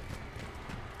 Yeah.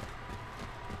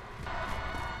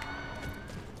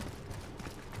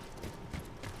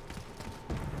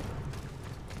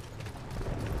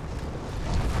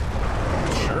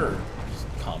 Sure.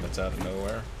 Just comets out of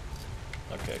nowhere.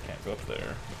 Okay, I can't go up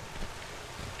there.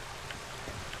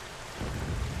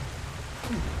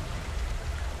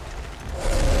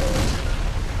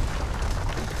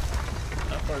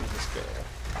 How far does this go?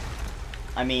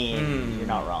 I mean, you're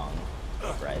not wrong,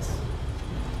 Bryce.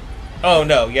 Oh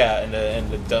no, yeah, and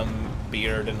the dumb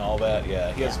beard and all that.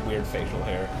 Yeah, he has weird facial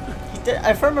hair.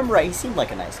 If I remember right, he seemed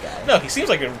like a nice guy. No, he seems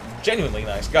like a genuinely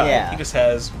nice guy. Yeah. He just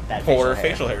has Bad poor facial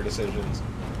facial hair decisions.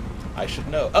 I should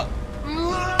know. Oh.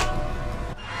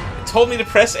 It told me to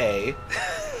press A.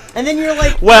 And then you're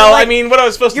like... Well, you're like, I mean, what I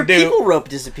was supposed to do... Your people rope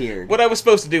disappeared. What I was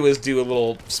supposed to do is do a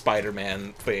little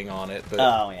Spider-Man thing on it. But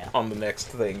oh, yeah. On the next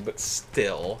thing, but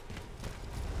still...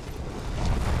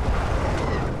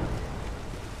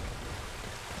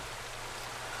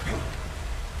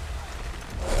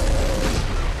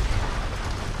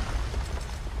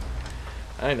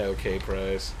 I know,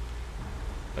 K-Prize.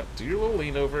 Do your little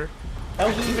lean over. Oh,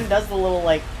 he even does the little,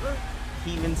 like...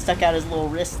 He even stuck out his little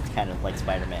wrist, kind of like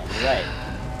Spider-Man. You're right.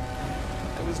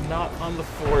 I was not on the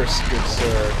Force, good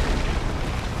sir.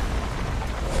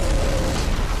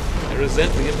 I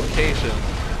resent the implication.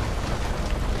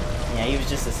 Yeah, he was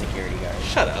just a security guard.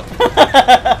 Shut up.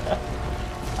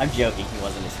 I'm joking, he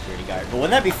wasn't a security guard. But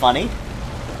wouldn't that be funny?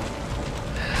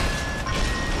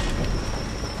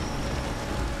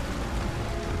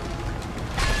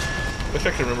 Wish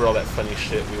I could remember all that funny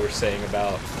shit we were saying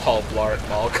about Paul Blart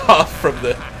Malkoff from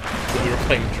when we were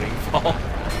playing Dreamfall.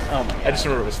 Oh my god. I just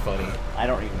remember it was funny. I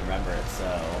don't even remember it, so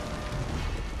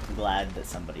I'm glad that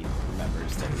somebody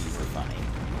remembers that we were funny.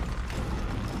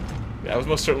 Yeah, I was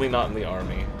most certainly not in the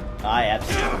army. I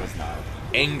absolutely was not.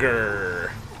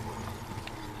 Anger.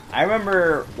 I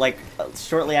remember, like,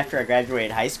 shortly after I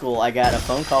graduated high school, I got a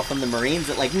phone call from the Marines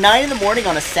at like 9 in the morning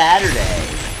on a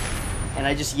Saturday. And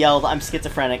I just yelled, "I'm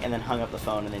schizophrenic," and then hung up the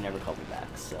phone, and they never called me back,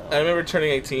 so... I remember turning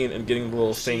 18 and getting a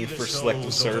little thing for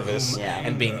selective service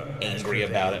and being angry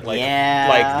about it. Like,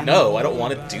 like, no, I don't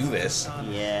want to do this.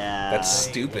 Yeah. That's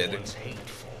stupid.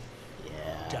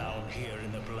 Yeah. Down here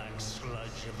in the black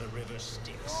sludge of the river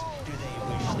Styx, do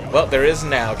they wish they... Well, there is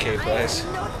now, K-Prize.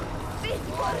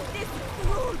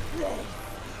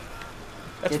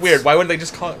 That's weird. Why wouldn't they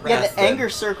just call it Wrath? Yeah, the then? anger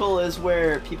circle is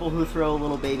where people who throw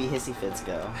little baby hissy fits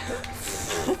go.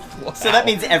 Wow. So that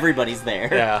means everybody's there.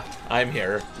 Yeah, I'm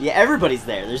here. Yeah, everybody's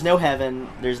there. There's no heaven.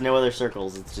 There's no other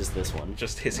circles. It's just this one.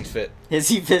 Just hissy fit.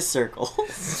 Hissy fit circle.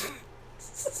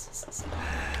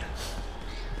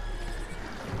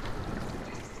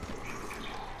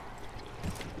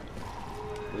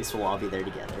 At least we'll all be there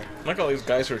together. I like all these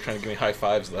guys who are trying to give me high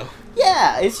fives, though.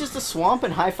 Yeah, it's just a swamp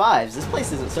and high fives. This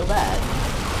place isn't so bad.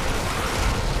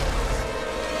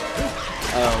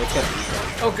 Oh, it's got these.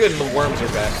 Oh, good, and the worms are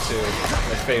back, too.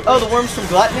 My favorite. Oh, the worms from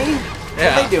Gluttony? Yeah. What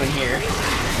are they doing here?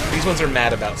 These ones are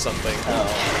mad about something.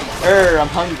 Oh. I'm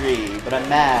hungry, but I'm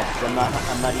mad because I'm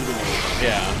not eating anything.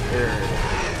 Yeah.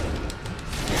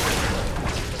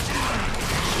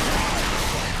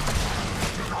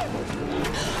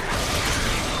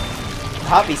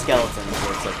 Poppy skeletons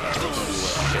works okay. They can do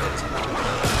shit.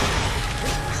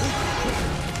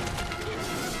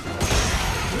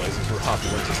 Noises were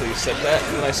popular until you said that,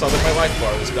 and then I saw that my life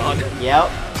bar was gone. Yep.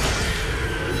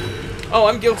 Oh,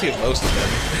 I'm guilty of most of them.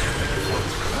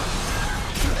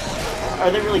 Are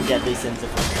they really deadly sins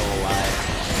if we're still alive?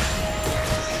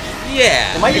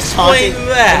 Yeah. Am I just explain taunting?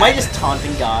 that. Am I just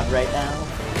taunting God right now?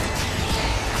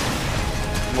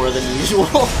 More than usual.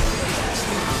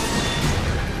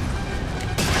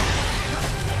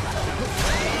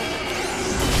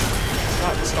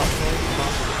 Stop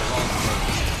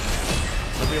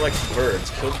nobody likes birds.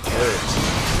 Kill birds.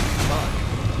 Fuck.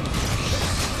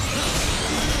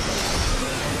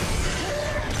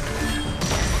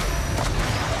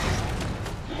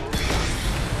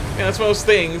 Yeah, that's most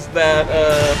things that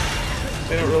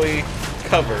they don't really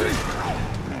cover.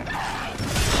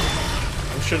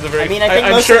 I'm sure the very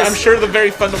I'm sure the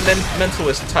very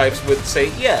fundamentalist types would say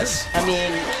yes. I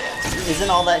mean, isn't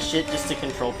all that shit just to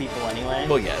control people anyway?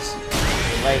 Well, yes.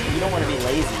 Like, you don't want to be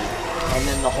lazy. And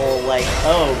then the whole, like,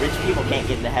 oh, rich people can't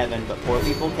get into heaven, but poor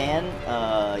people can?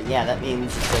 Yeah, that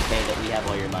means it's okay that we have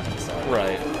all your money, so...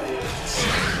 Right.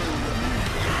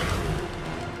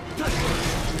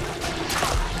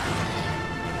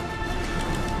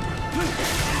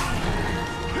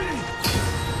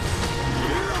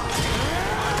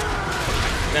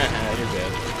 Nah, you're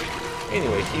dead.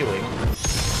 Anyway, healing.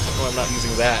 Well, I'm not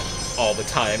using that all the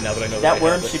time now that I know that That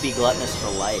worm should be gluttonous for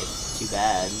life. Too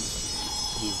bad.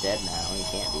 He's dead now. He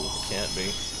can't be. Can't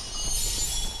be.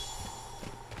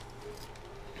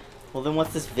 Well, then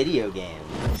what's this video game?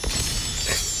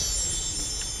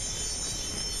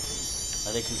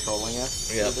 Are they controlling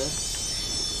us Yep. through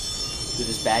this? Through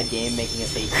this bad game making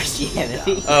us hate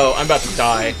Christianity? Oh, I'm about to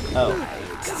die. Oh.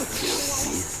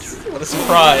 What a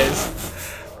surprise.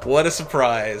 What a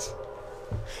surprise.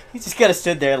 You just gotta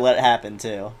stood there and let it happen,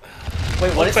 too.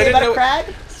 Wait, what did I it say didn't about a know-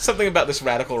 crag? Something about this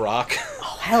radical rock.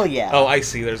 Oh, Hell yeah. Oh, I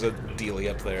see. There's a dealie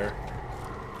up there.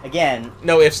 Again,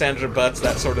 No ifs, ands, or buts,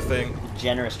 that sort of thing.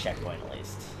 generous checkpoint at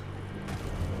least.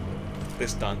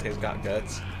 This Dante's got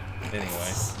guts. Anyway.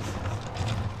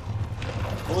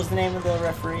 What was the name of the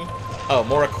referee? Oh,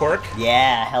 Mora Quirk?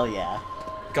 Yeah, hell yeah.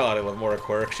 God, I love Mora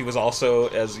Quirk. She was also,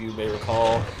 as you may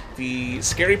recall, the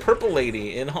scary purple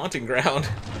lady in Haunting Ground.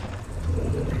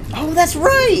 Oh, that's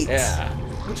right! Yeah.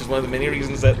 Which is one of the many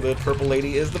reasons that the purple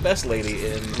lady is the best lady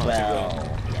in Haunting Ground.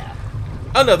 Well, yeah.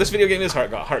 Oh no, this video game is hot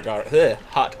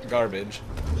garbage.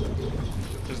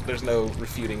 There's no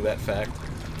refuting that fact.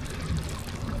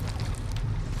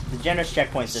 The generous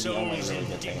checkpoints are the only Souls really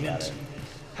good thing about it.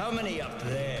 How many up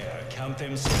there count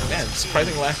themselves? Man,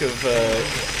 surprising lack of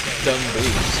dumb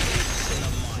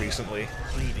boobs recently.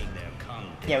 Leaving their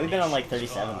content. Yeah, we've been on like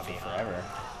 37 for forever.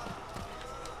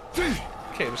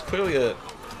 Okay, there's clearly a...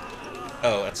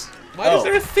 Oh, that's... Why is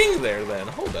there a thing there, then?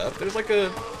 Hold up. There's like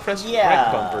a press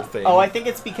right bumper thing. Oh, I think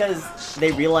it's because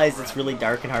they realize it's really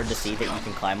dark and hard to see that you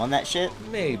can climb on that shit.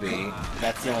 Maybe.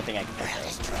 That's the only thing I can think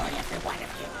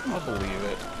of. I'll believe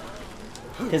it.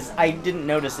 Because I didn't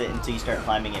notice it until you start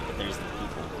climbing it, but there's the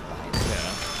people behind it.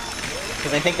 Yeah.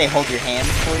 Because I think they hold your hands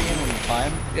for you when you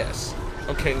climb. Yes.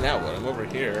 Okay, now what? I'm over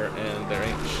here, and there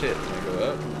ain't shit when I go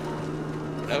up.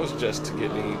 That was just to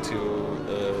get me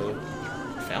to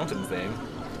a fountain thing.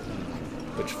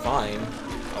 Which, fine.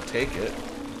 I'll take it.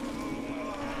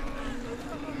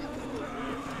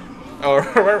 Oh,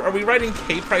 are we writing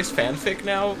K-Price fanfic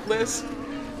now, Liz?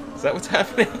 Is that what's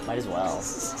happening? Might as well.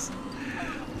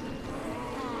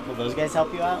 Will those guys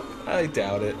help you out? I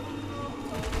doubt it.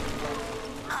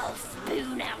 I'll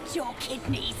spoon out your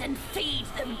kidneys and feed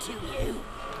them to you.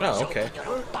 Oh, okay.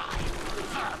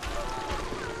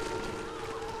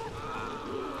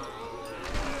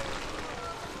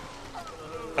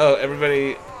 Oh,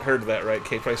 everybody heard that, right?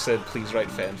 K-Price said, please write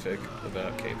fanfic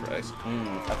about K-Price.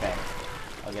 Okay.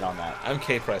 I'll get on that. I'm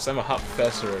K-Price. I'm a hot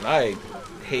professor, and I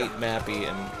hate Mappy,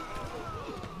 and...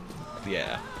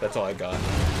 Yeah, that's all I got.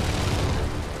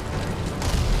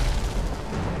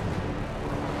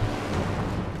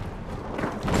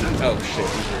 Oh shit,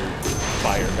 these are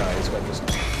fire guys who I just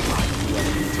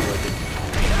running into like a...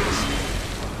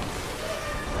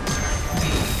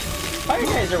 Fire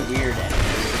guys are weird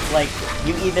enemies. It's like,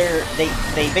 you either... They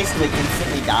basically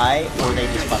instantly die, or they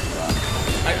just fuck you up.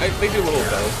 They do a little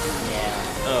both. Yeah.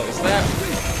 Oh, is that...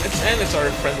 It's our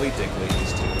friendly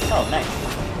Digglies, too. Oh, nice.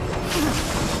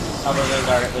 Although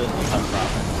those become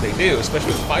problems. They do,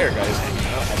 especially with fire guys hanging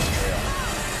out.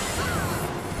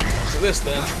 So this,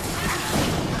 then.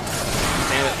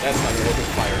 Damn it, that's not gonna work with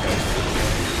fire guys.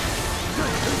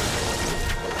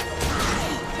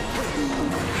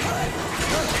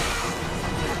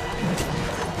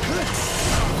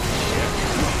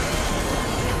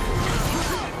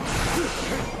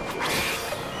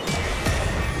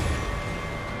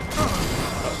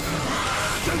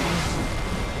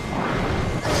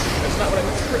 That's not what I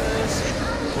meant to press.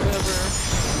 Whatever.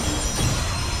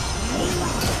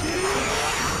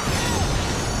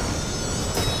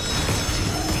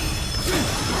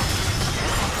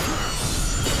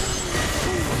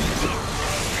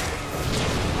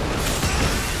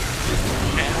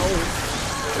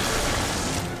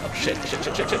 Oh shit, shit,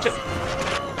 shit, shit, shit, shit.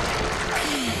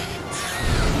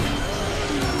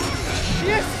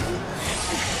 Shit!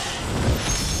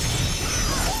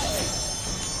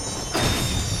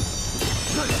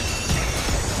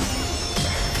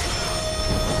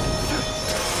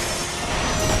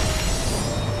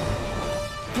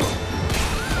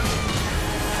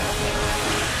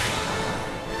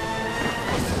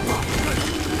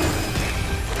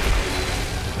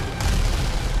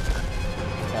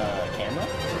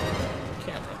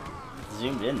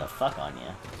 Zoomed in the fuck on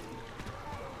you.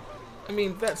 I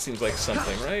mean, that seems like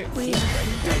something, right? But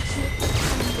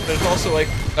there's also like...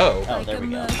 Oh. Oh, there we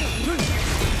go.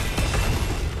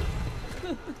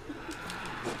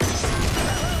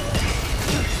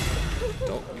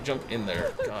 Don't jump in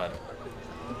there. God.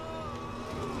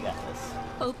 You got this.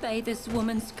 Obey this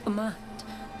woman's command.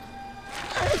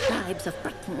 The tribes of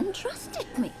Britain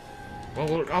trusted me. Well,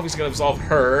 we're obviously gonna absolve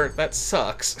her. That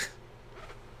sucks.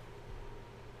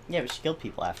 Yeah, but she killed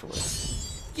people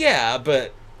afterwards. Yeah,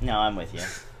 but... No, I'm with you.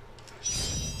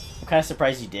 I'm kind of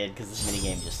surprised you did, because this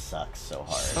minigame just sucks so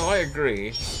hard. Oh, I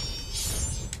agree.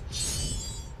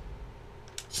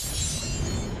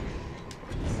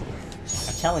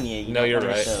 I'm telling you, you No, don't you're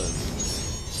want to right. miss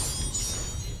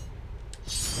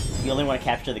those. You only want to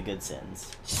capture the good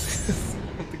sins.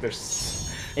 I don't think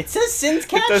there's... It says sins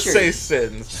captured! It does say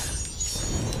sins.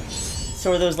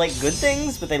 So are those like good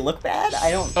things, but they look bad? I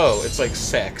don't... Oh, it's like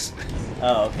sex.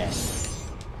 Oh, okay.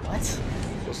 What?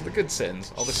 Those are the good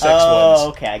sins. All the sex Oh,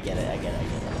 ones. okay, I get it.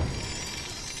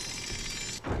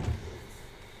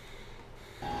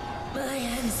 My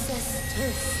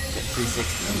ancestors.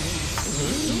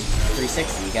 360.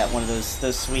 360. You got one of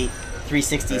those sweet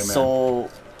 360 Hey, man. soul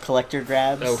collector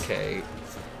grabs. Okay.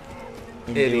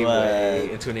 Into, Anyway,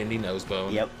 into an indie nose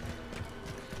bone. Yep.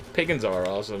 Pagans are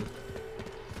awesome.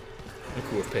 I'm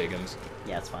cool with pagans.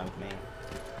 Yeah, it's fine with me.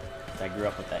 I grew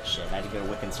up with that shit. I had to go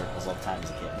to Wiccan circles all the time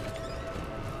as a kid.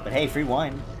 But hey, free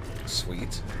wine.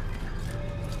 Sweet.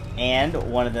 And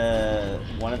one of the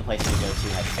places to go to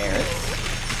had ferrets.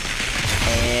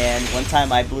 And one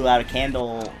time I blew out a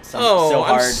candle so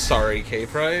hard. I'm sorry,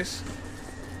 K-Price.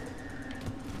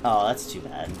 Oh, that's too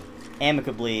bad.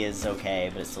 Amicably is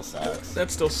okay, but it still sucks. That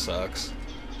still sucks.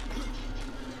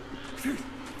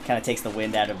 Kind of takes the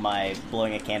wind out of my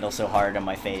blowing a candle so hard on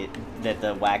my face that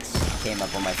the wax came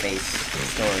up on my face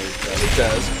story. But It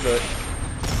does, but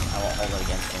I won't hold it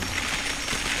against him.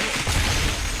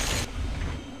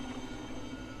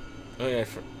 oh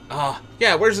yeah,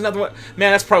 yeah. Where's another one?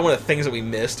 Man, that's probably one of the things that we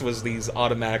missed was these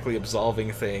automatically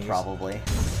absolving things. Probably.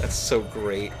 That's so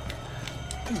great.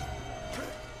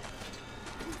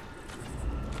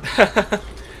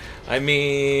 I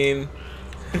mean,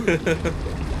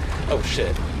 oh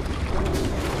shit.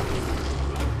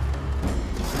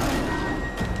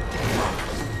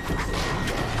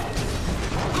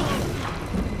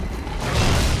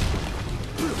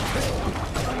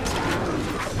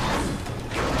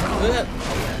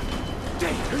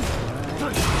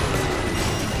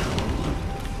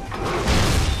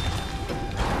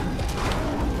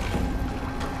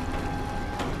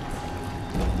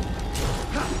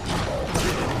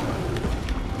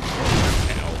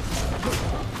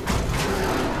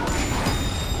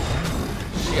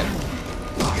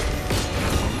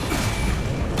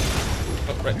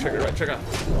 Right trigger.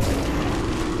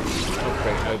 Oh,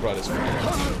 great, I brought his friend.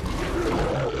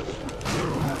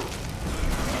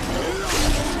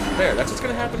 There, that's what's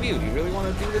gonna happen to you. Do you really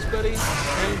want to do this, buddy?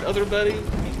 And other buddy? I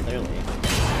mean, clearly.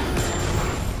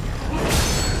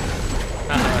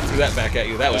 Threw that back at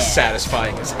you. That was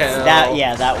satisfying as hell. That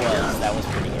was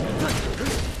pretty good.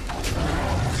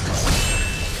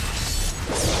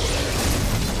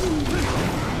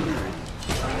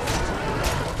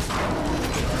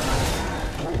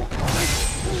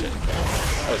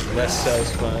 That was less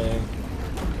satisfying.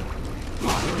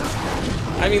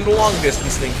 I mean, the long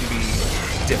distance thing can be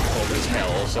difficult as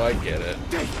hell, so I get it.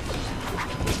 I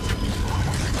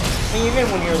mean,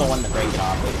 even when you're the one that breaks it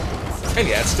off. And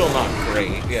yeah, it's still not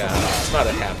great. Yeah, it's not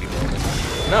a happy moment.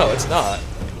 No, it's not.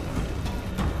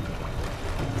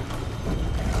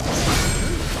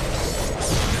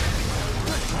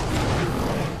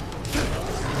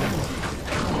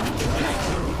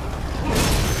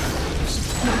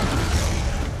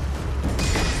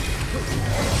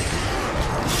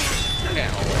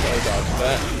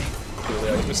 That. Clearly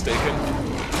I was mistaken.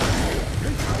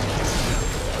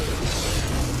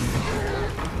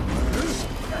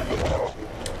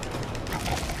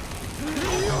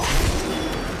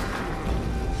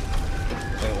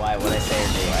 Wait, why? What'd I say or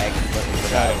do? I completely I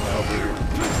forgot. don't know.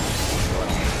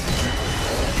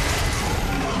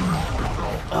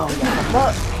 Oh, yeah.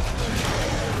 What?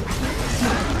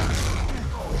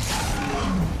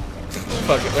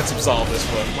 Fuck it, let's absolve this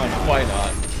one. Why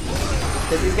not?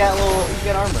 Because he's got armor.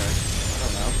 I don't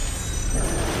know.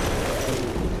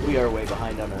 We are way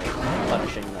behind on our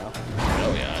punishing, though.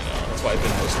 Oh yeah, I know. That's why I've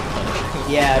been mostly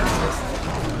punishing. Yeah,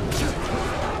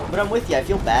 but I'm with you. I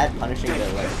feel bad punishing the,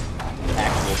 like,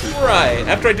 actual people. Right.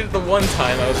 After I did it the one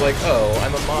time, I was like, oh,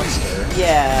 I'm a monster.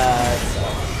 Yeah, it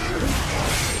sucks.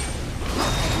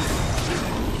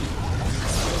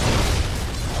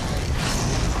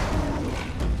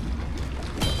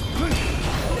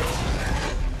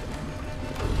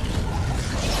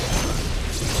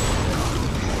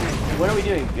 When are we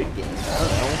doing good games? I don't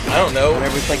know. I don't know.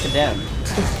 Whenever we play Condemned.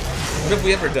 When have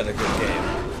we ever done a good game?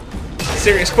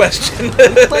 Serious question.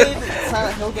 We played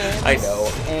Silent Hill games. I know.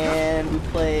 And we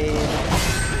played...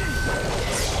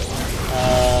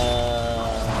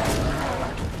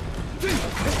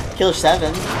 Killer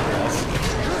 7.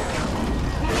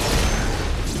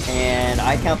 And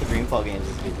I count the Dreamfall games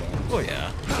as good games. Oh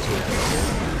yeah.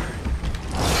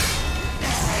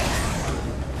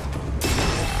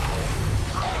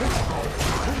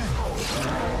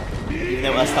 Even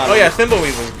though us thought Oh yeah,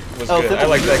 Thimbleweed was good. I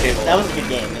like that game a lot. That was a good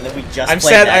game, and then we just I'm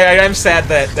played sad. that. I'm sad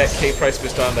that K-Price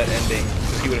missed on that ending.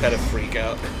 He would have had a freak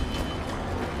out.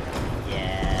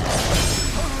 Yeah.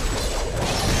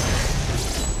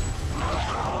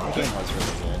 That game was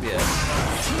really good.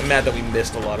 Yeah. I'm mad that we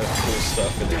missed a lot of cool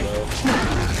stuff in it though.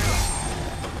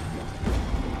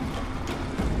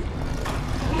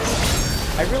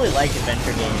 really like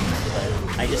adventure games,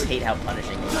 but I just hate how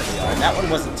punishing they usually are. That one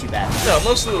wasn't too bad. No,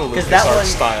 most of the LucasArts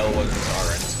style ones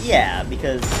aren't. Yeah,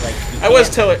 because like I was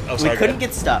telling. Oh, sorry, we couldn't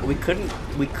get stuck. We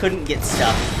couldn't get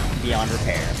stuck beyond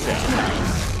repair. Yeah.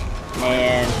 Nice.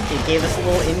 And it gave us a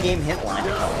little in-game hint line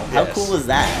to follow. How Yes. cool was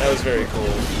that? That was very cool.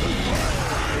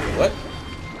 What?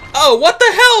 Oh, what the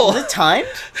hell? Was it timed?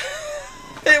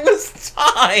 It was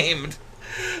timed.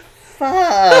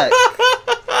 Fuck.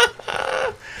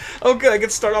 Oh, good. I can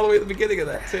start all the way at the beginning of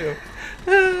that too.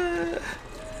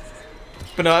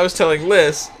 But no, I was telling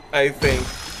Liz. I think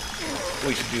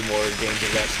we should do more games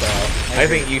of that style. I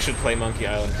think you should play Monkey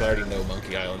Island, because I already know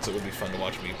Monkey Island, so it would be fun to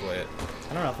watch me play it.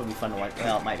 I don't know if it would be fun to watch.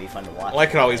 Well, it might be fun to watch. Well, I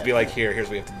could always be like, here's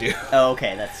what we have to do. Oh,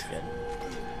 okay, that's good.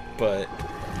 But...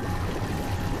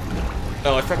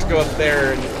 Oh, I forgot to go up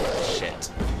there and...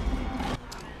 Shit.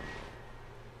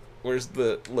 Where's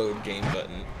the load game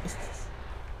button?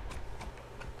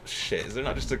 Shit, is there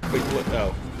not just a quick load?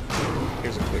 Oh.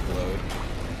 Here's a quick load.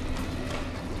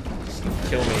 Just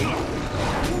kill me.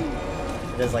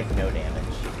 It does, like, no damage.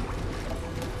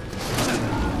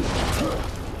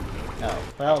 Oh,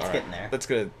 well, it's getting there. That's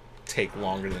gonna take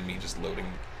longer than me just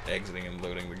exiting and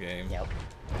loading the game. Yep.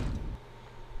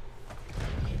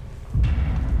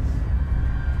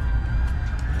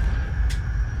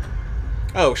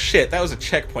 Oh shit, that was a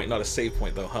checkpoint, not a save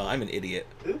point though, huh? I'm an idiot.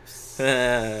 Oops.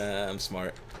 I'm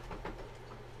smart.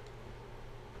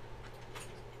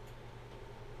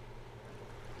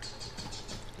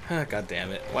 God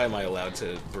damn it. Why am I allowed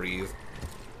to breathe?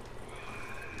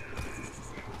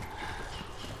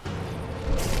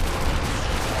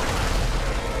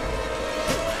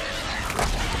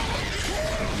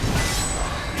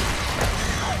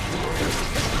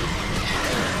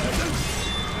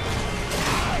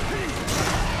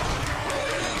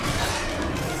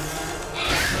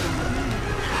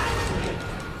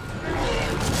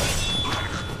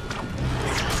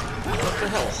 What the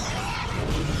hell?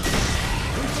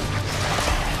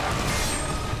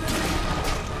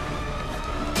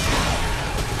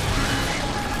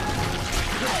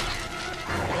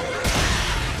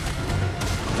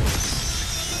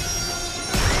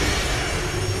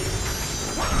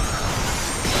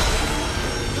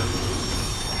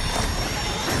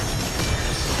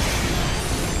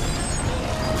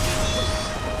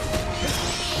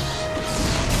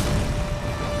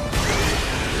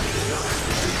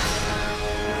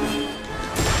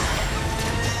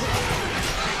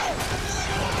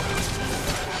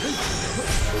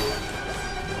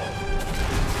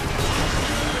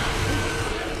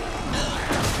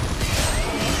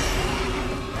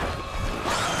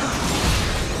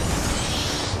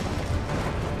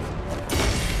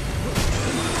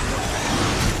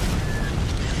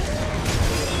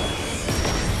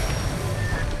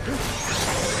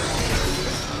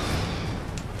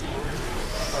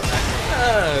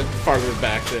 Farther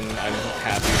back than I'm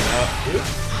happy about.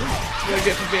 Oops. What do I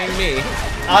get for being me?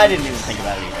 I didn't even think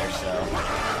about it either, so...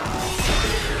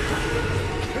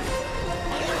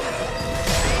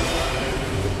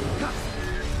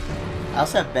 I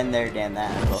also have been there, done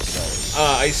that, in both of those.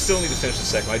 I still need to finish the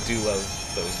second. I do love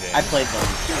those games. I played them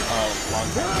a long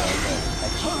time ago, but I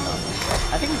cheated on them.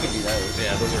 I think we can do those.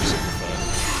 Yeah, those are super fun.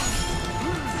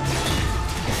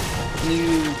 Can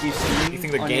you do Steam? You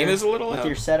think the game is a little with loud?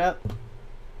 your setup?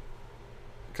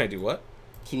 Can I do what?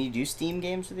 Can you do Steam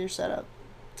games with your setup?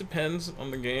 Depends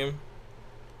on the game.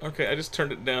 Okay, I just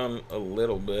turned it down a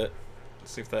little bit.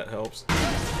 Let's see if that helps.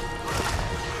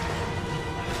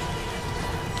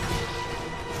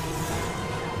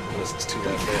 Unless it's too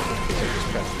loud there, because I just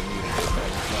practically muted it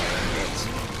back to fire. That's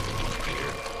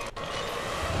weird.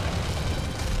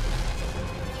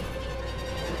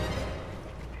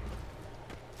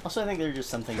 Also, I think there are just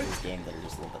some things in this game that are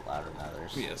just a little bit louder than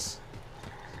others. Yes.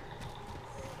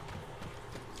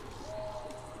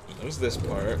 There's this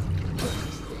part.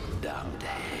 Dante,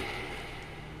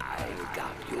 I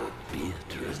got your beard.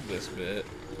 There's this bit.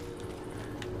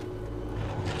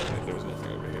 I think there was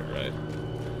nothing over here, right?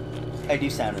 I do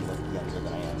sound a little younger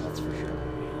than I am, that's for sure.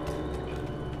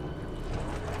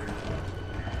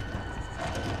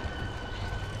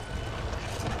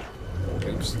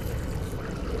 Oops.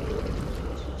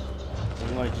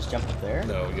 You want to just jump up there?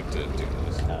 No, you have to do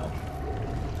this. Oh.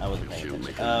 I wasn't paying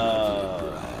attention.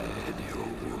 Oh.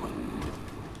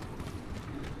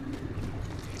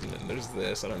 And then there's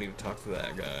this. I don't need to talk to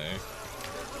that guy.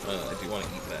 I do want to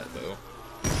eat that, though.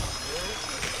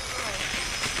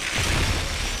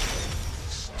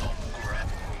 Stop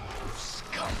grabbing me,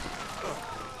 scum.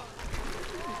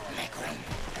 Make room,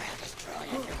 or I'll destroy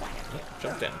every one of you.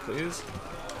 Jump down, please.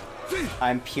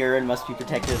 I'm pure and must be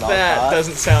protected at all That costs.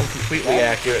 doesn't sound completely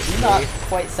accurate to Not me.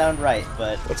 quite sound right,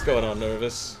 but What's going on,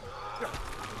 Nervous?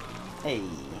 hey.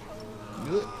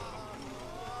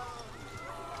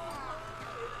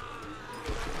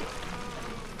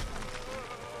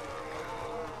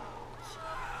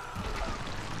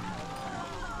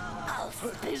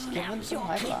 Spoon out your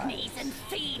kidneys and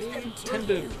feed them to Tend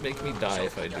to make me die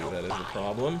if I do that is the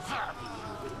problem.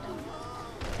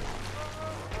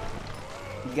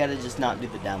 You gotta just not do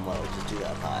the down low, just do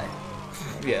that high.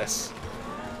 Yes.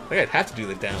 I think I'd have to do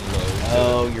the down low.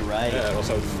 Oh, you're right. Yeah, or else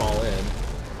I would fall in.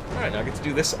 Alright, now I get to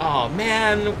do this. Oh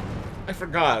man! I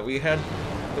forgot. We had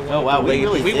the one Oh, wow, we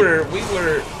really did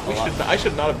I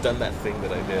should not have done that thing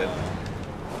that I did.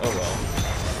 Oh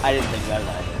well. I didn't think about it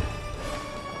either.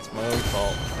 It's my own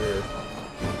fault for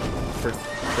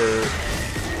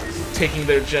taking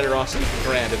their generosity for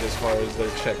granted as far as their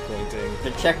checkpointing.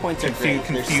 Their checkpoints are great.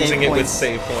 Their Confusing it with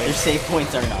save points. Their save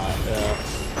points are not. Yeah.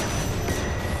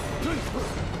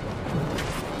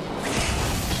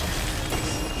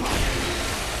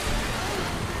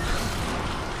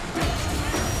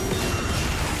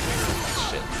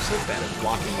 Shit, I'm so bad at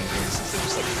blocking these things since they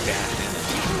just like dash in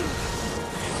and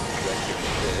wreck your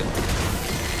shit.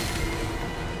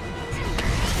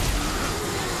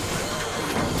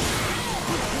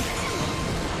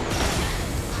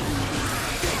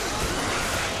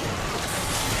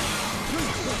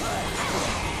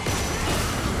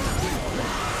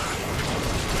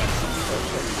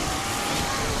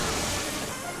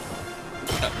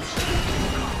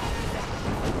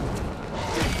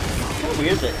 It's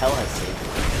weird that hell has save.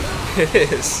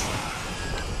 It is.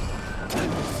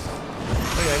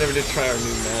 I never did try our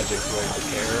new magic like the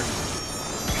care.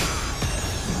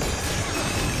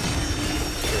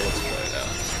 Sure, let's try it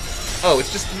out. Oh,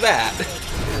 it's just that.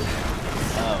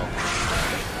 Oh.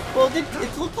 Well,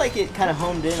 it looked like it kind of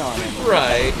homed in on him.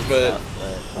 Right, but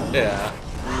Stuff, yeah.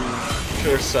 I'm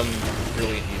sure some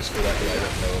brilliant use for that I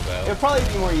don't know it'll about.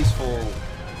 probably be more useful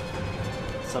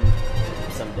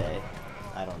someday.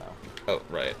 I don't know. Oh,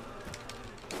 right.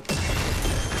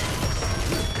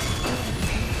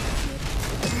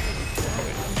 Oh,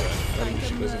 wait, I'm done. Not even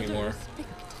shoot those anymore.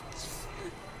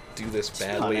 Do this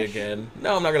badly punish. again.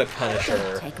 No, I'm not gonna punish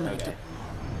her. take my Okay.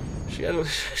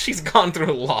 She's gone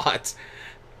through a lot.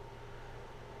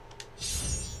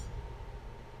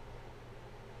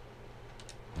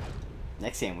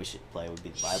 Next game we should play would be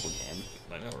the Bible game.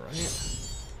 I know, right?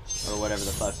 Or whatever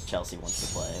the fuck Chelsea wants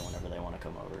to play whenever they want to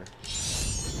come over.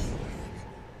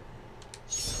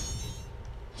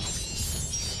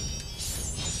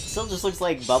 Still just looks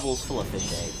like bubbles full of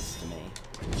fish eggs to me.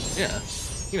 Yeah.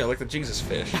 You know, like the Jesus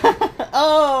fish.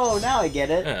 Oh, now I get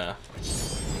it. Yeah.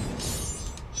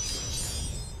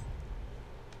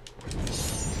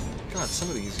 God, some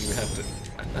of these you have to...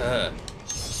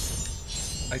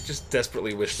 I just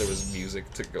desperately wish there was music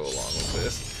to go along with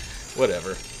this.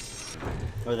 Whatever.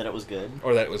 Or that it was good.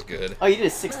 Or that it was good. Oh, you did a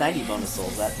 690 bonus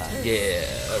souls that time. Yeah,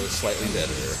 that was slightly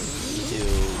better.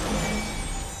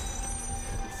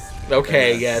 To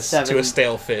Okay, yes, to a seven-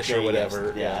 stale fish there or you go.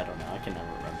 whatever. Yeah, I don't know. I can never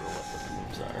remember what the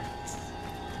moves are.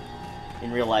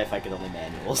 In real life, I could only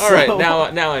manual. So. Alright,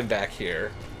 now I'm back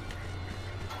here.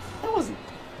 That wasn't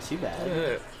too bad.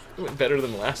 It went better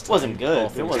than last time. Wasn't good, all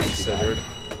but it things wasn't too bad. considered.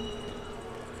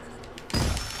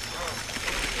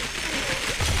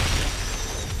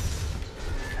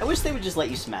 I wish they would just let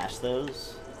you smash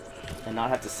those. And not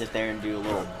have to sit there and do a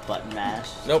little button mash.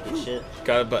 Nope. stupid Shit.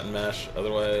 Gotta button mash,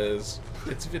 otherwise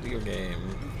it's a video game.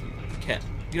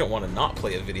 You don't want to not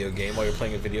play a video game while you're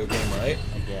playing a video game, right?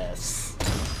 I guess.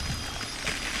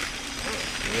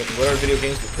 What are video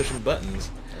games but pushing buttons?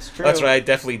 That's true. That's right, I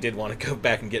definitely did want to go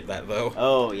back and get that though.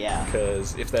 Oh, yeah.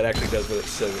 Because if that actually does what it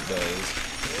says it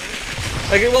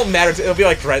does. Like, it won't matter, it'll be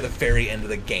like right at the very end of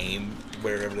the game,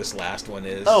 wherever this last one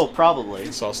is. Oh,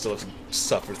 probably. So I'll still have to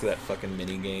suffer through that fucking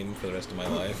mini game for the rest of my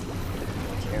life.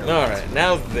 Alright,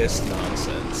 now this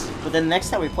nonsense. But then next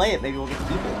time we play it, maybe we'll get to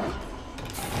keep it.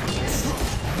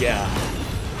 Yeah.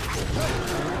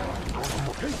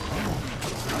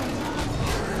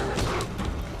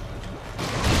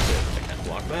 I can't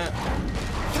block that.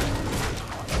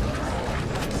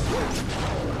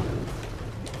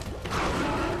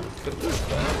 But there's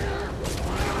that.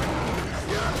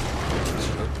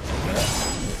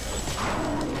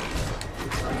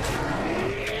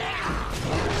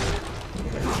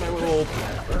 My little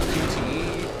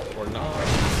QTE or not.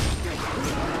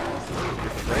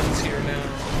 Your friend's here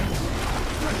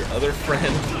now. Your other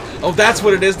friend. Oh, that's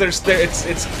what it is.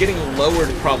 It's getting lowered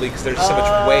probably because there's so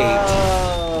much weight.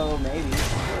 Oh, maybe.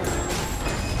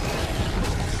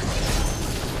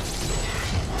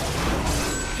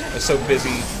 I was so busy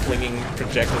flinging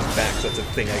projectiles back, so that's a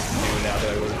thing I can do now that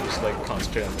I was just like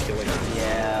concentrate on killing them.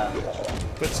 Yeah.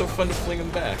 But it's so fun to fling them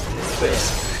back.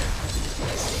 This.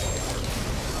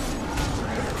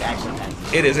 It's actually kind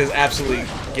of It is absolutely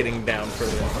getting down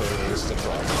further and further. This is a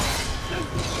problem.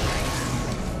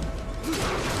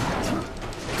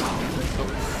 Oh,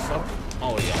 fuck.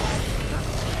 Oh, yeah.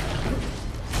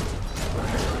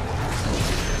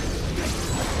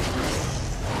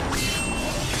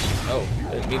 Oh,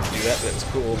 I didn't mean to do that, but that's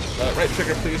cool. Right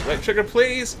trigger, please. Right trigger,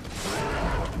 please.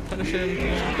 Punish him.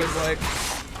 Good like.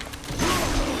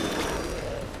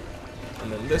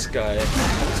 And then this guy has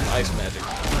some ice magic.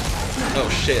 Oh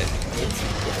shit.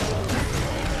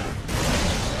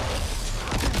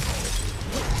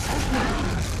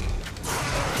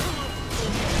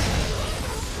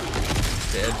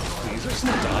 Dead. Please just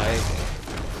die.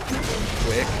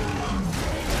 Quick.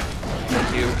 Thank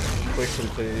you. Quickly,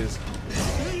 please.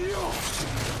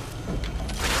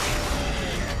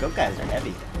 Goat guys are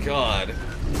heavy. God.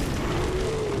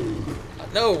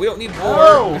 No, we don't need more.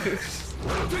 Oh!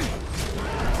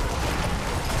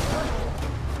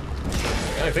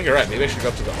 I think you're right. Maybe I should go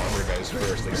up to the armor guys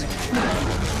first. They seem to be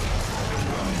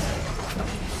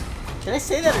Did I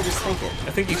say that or just think it?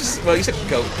 I think you. Well, you said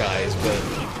goat guys, but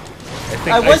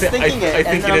I was thinking it, I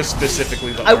think and it is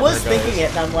specifically the I armor was guys. thinking it,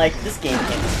 and I'm like, this game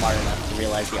can't be smart enough to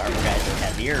realize the armor guys are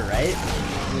heavier, right?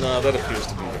 No, that appears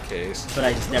to be the case. But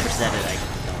I just never said it.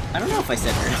 I don't know if I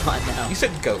said it or not now. You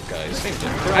said goat guys. Same thing.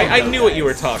 They're all I goat knew what you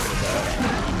were guys. talking about.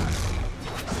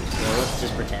 So let's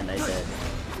just pretend I said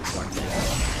smart thing.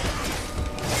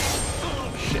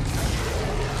 Shit.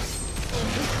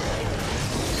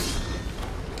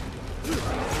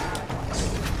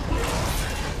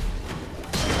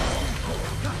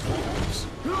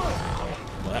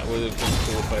 Well, that would have been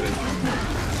cool if I did.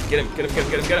 Get him, get him, get him,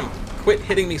 get him, get him! Quit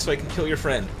hitting me so I can kill your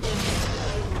friend.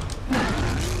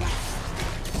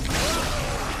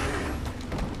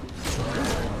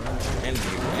 And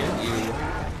you, and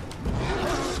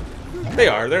you. They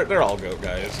are, they're all goat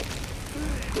guys.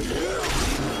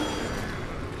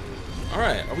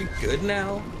 Alright, are we good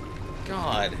now?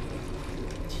 God.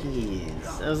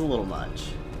 Jeez, that was a little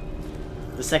much.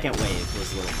 The second wave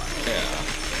was a little much. Yeah.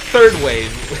 Third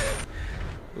wave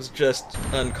was just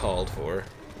uncalled for.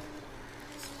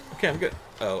 Okay, I'm good.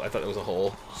 Oh, I thought it was a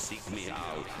hole. Seek me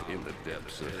out in the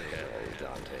depths of hell,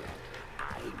 Dante.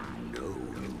 I know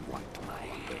you want my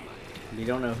head. You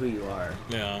don't know who you are.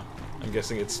 Yeah, I'm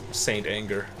guessing it's Saint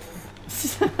Anger.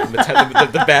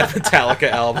 the bad Metallica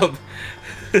album.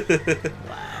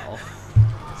 Wow.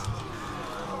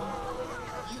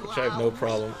 Which I have no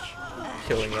problem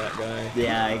killing that guy.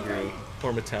 Yeah, I agree.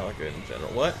 Or Metallica in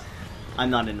general. What? I'm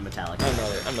not into Metallica.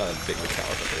 I'm not a big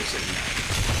Metallica person.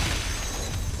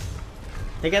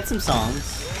 They got some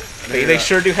songs. They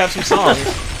sure do have some songs.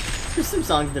 There's some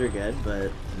songs that are good, but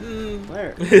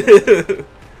where?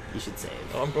 You should save.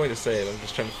 Oh, I'm going to save. I'm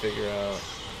just trying to figure out.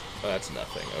 Oh, that's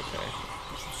nothing. Okay.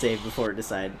 You should save before it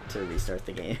decide to restart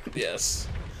the game. Yes.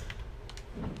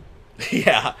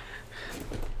 Yeah.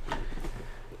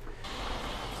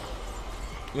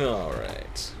 All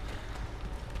right.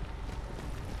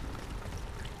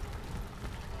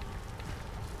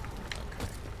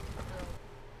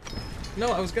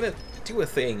 No, I was gonna do a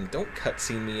thing. Don't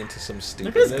cutscene me into some Look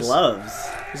stupidness. at his gloves.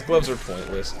 His gloves are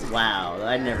pointless. Wow,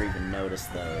 I never even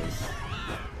noticed those.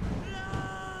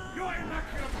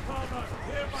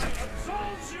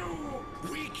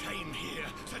 We came here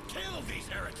to kill these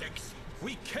heretics.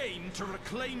 We came to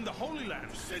reclaim the Holy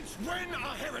Land. Since when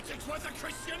are heretics worth a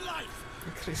Christian life?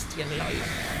 Christian life.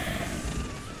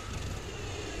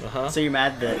 Uh-huh. So you're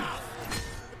mad that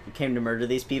you came to murder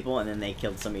these people and then they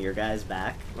killed some of your guys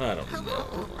back? I don't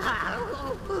know.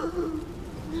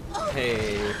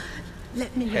 Hey.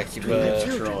 Let me Hecuba.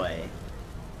 Troy.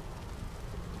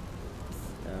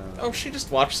 Oh, she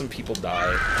just watched some people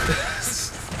die.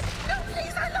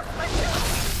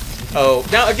 Oh,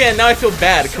 now I feel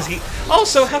bad because he.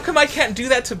 Also, how come I can't do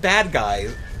that to bad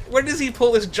guys? Where does he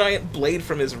pull this giant blade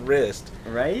from his wrist?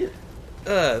 Right?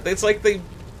 It's like they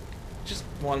just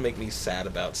want to make me sad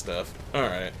about stuff. All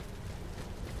right.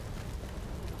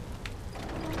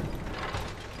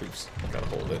 Oops, gotta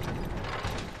hold it.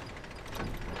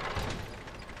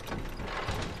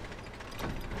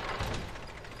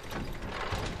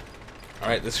 All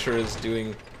right, this sure is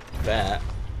doing that.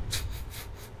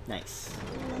 Nice.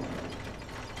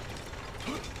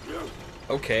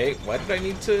 Okay, why did I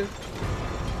need to...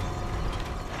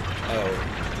 Oh,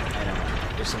 I don't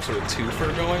know. there's some sort of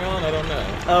twofer going on? I don't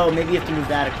know. Oh, maybe you have to move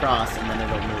that across and then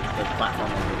it'll move, the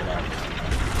platform will move it up.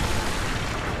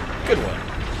 Good one.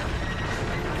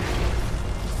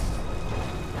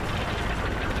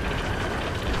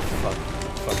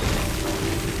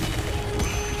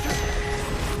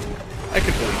 I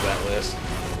could believe that list.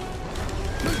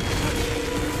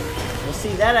 Well,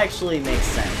 see, that actually makes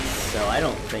sense. So I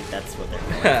don't think that's what they're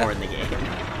going for in the game.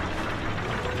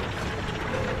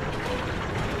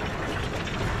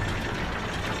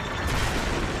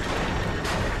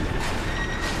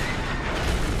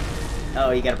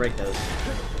 Oh, you gotta break those.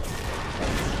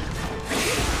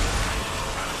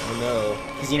 Oh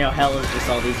no. Because, you know, hell is just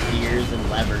all these gears and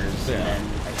levers, Yeah. and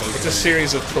then It's a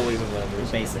series of pulleys and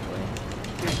levers. basically.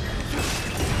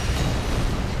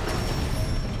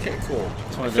 Okay, cool. one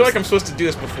I of feel those- like I'm supposed to do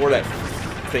this before that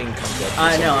thing comes up. for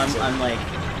I some know, reason, I'm like...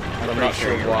 but I'm not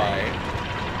sure you're why. right.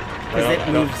 I Because don't- it I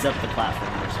don't- moves up the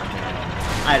platform or something.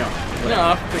 I don't know. No,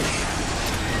 I think...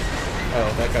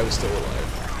 Oh, that guy was still alive.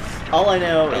 All I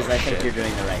know is Oh, I think shit. you're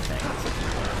doing the right thing.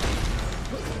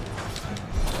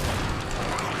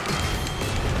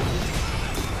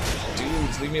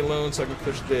 Dudes, leave me alone so I can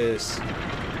push this. Ow.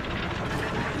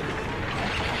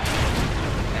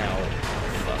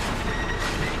 Fuck.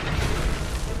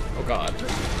 Oh god.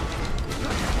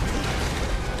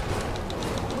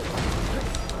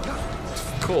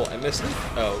 Cool, I missed it.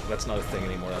 Oh, that's not a thing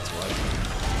anymore, that's why.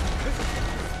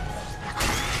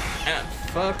 Ah,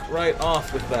 fuck right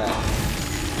off with that.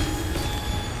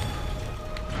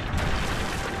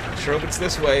 Sure hope it's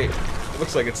this way. It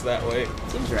looks like it's that way.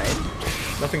 Seems right.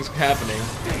 Nothing's happening.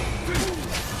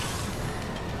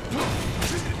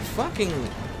 Fucking...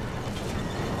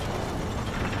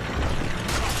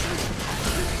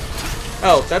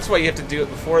 Oh, that's why you have to do it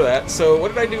before that. So, what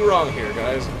did I do wrong here,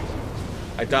 guys?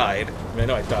 I died. I mean, I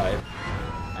know I died.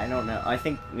 I don't know. I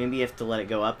think maybe you have to let it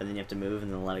go up, and then you have to move,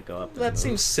 and then let it go up. That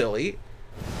seems silly.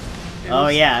 Oh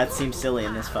yeah, it seems silly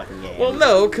in this fucking game. Well,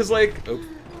 no, because, like... Oh.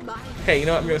 Hey, you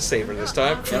know what? I'm going to save her this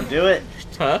time. Don't do it.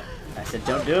 Huh? I said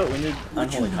don't do it. We need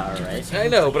unholy power, right? I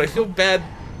know, but I feel bad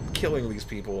killing these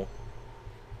people.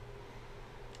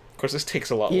 Of course, this takes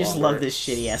a lot You longer. just love this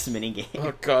shitty ass minigame.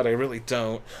 Oh god, I really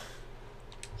don't.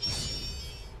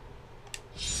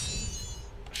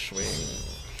 Swing,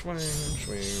 swing,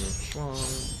 swing, swing.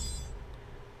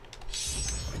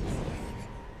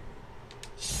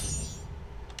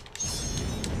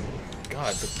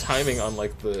 God, the timing on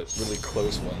like the really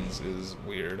close ones is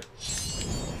weird.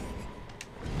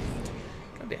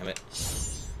 God damn it.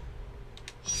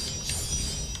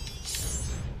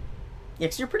 Yeah,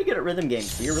 because you're pretty good at rhythm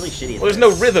games, but you're really shitty at Well, there's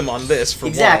no rhythm on this, for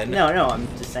Exactly. one. No, I'm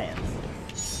just saying.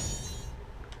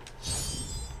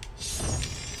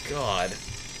 God.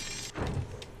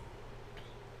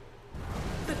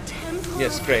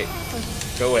 Yes, great.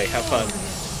 Go away, have fun.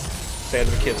 Say hi to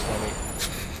the kids for me.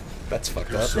 That's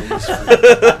fucked up.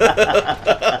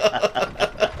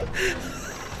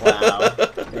 Wow.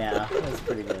 Yeah, that's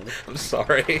pretty good. I'm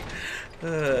sorry.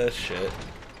 Shit.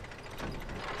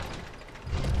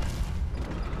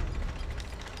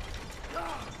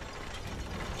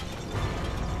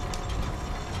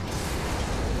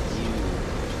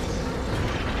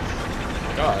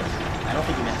 God. I don't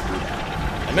think you meant to do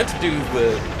that. I meant to do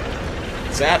the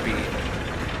zappy.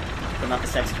 But not the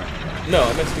sex tornado. No,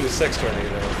 I meant to do the sex tornado.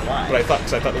 Why? But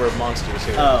because I thought there were monsters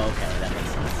here. Oh, okay, that makes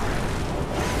sense.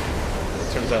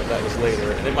 It turns out that was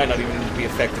later, and it might not even be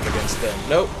effective against them.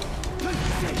 Nope.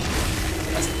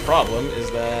 That's the problem, is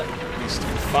that these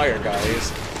stupid fire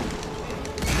guys...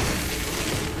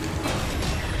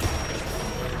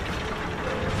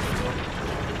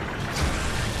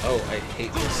 Oh, I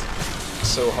hate this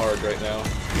so hard right now.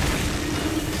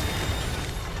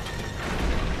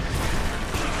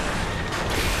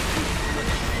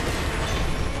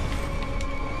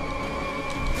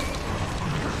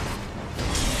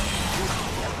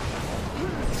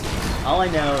 All I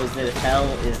know is that if hell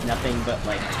is nothing but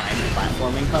like timed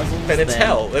platforming puzzles, Then it's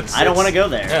hell. I don't want to go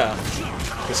there. Yeah.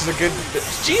 This is a good...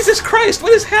 Jesus Christ,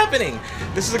 what is happening?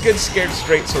 This is a good scared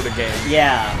straight sort of game.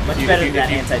 Yeah, much better than that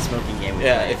if you- anti-smoking game. We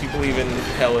Yeah, played. if you believe in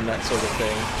hell and that sort of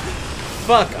thing.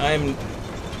 Fuck, I'm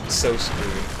so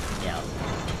screwed. Yeah.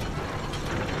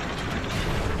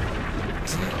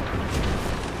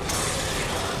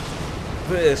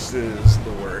 This is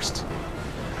the worst.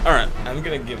 Alright, I'm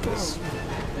gonna give this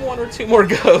one or two more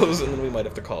goes, and then we might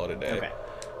have to call it a day. Okay.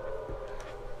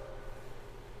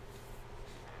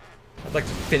 I'd like to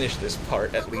finish this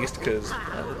part, at least, because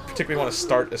I particularly want to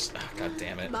start this... Oh, God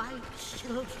damn it. My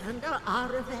children are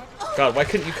out of it. God, why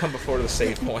couldn't you come before the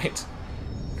save point?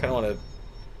 I kind of want to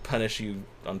punish you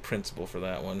on principle for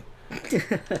that one.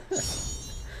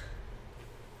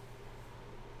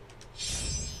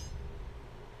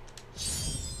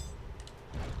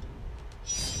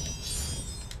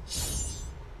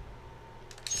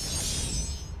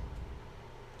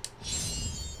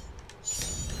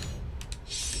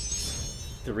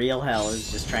 The real hell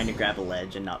is just trying to grab a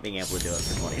ledge and not being able to do it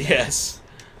for 20 minutes. Yes.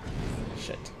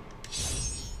 Shit.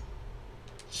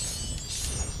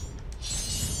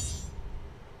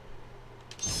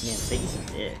 Man, Satan's a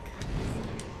dick.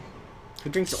 Who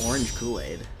drinks orange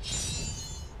Kool-Aid?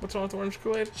 What's wrong with orange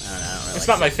Kool-Aid? I don't know. I don't really It's like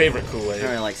not my citrus. favorite I Kool-Aid. don't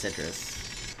really like citrus.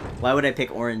 Why would I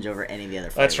pick orange over any of the other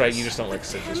flavors? That's right, you just don't like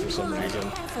citrus for some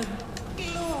reason.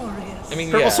 I mean,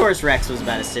 Purple yeah. Source Rex was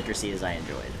about as citrusy as I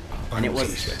enjoyed. And it was...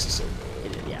 Rex is so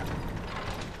good. Yeah.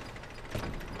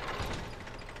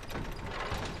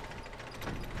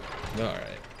 Alright.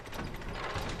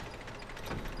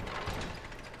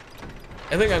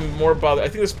 I think I'm more bothered. I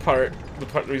think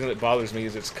the reason it bothers me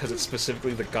is it's because it's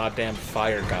specifically the goddamn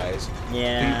fire guys.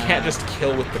 Yeah. You can't just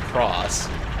kill with the cross.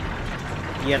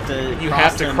 You have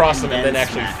to cross them and then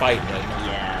actually smack fight them.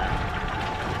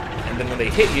 Yeah. And then when they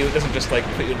hit you, it doesn't just like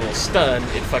put you in a little stun,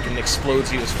 it fucking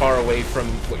explodes you as far away from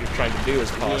what you're trying to do as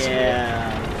possible.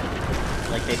 Yeah.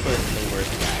 Like they put the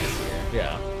worst guys here.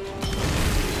 Yeah.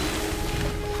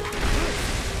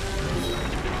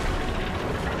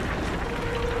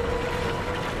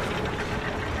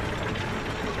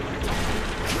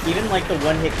 Even like the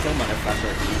one-hit kill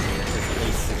motherfucker is easier, because at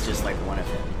least it's just like one of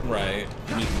him. Right.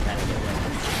 And you can kind of get rid of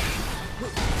him.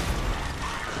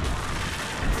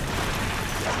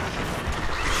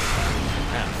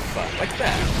 Ah, fuck. Like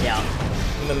that. Yeah.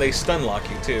 And then they stun lock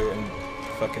you too, and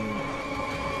fucking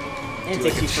And do it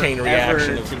like takes a you chain forever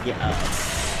reaction of... to get up.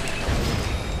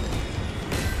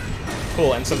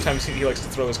 Cool, and sometimes he likes to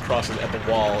throw his crosses at the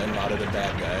wall and not at a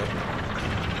bad guy.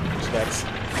 So that's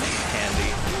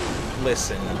handy.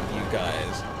 Listen, you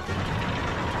guys.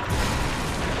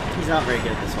 He's not very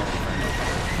good at this whole Inferno.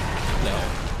 No.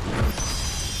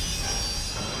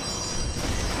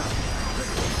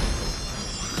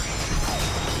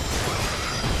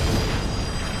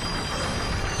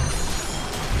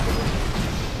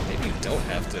 Maybe you don't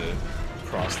have to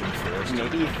cross them first.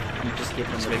 Maybe you just get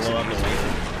them Just to makes blow it up the easier. wave.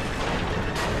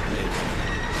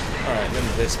 Alright, then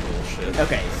this bullshit.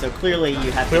 Okay, so clearly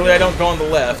you have Clearly to I don't go on the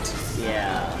left.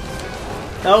 Yeah.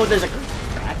 Oh, there's a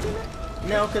crack in it?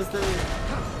 No, because the...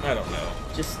 I don't know.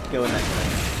 Just go in that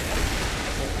direction.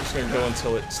 I'm just gonna go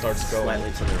until it starts going.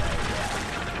 Slightly to the right,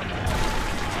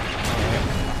 Alright.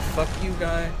 Fuck you,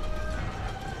 guy.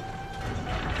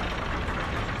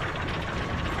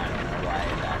 I don't know why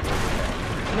that was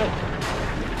No.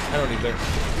 I don't either.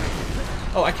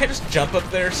 Oh, I can't just jump up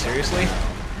there? Seriously?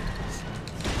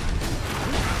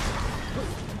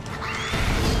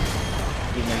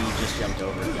 even though you just jumped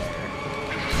over there.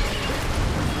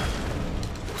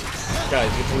 Guys,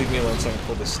 you have to leave me alone so I can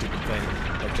pull this stupid thing.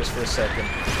 Like, just for a second.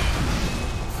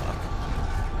 Fuck.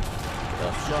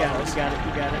 You got it, you got it,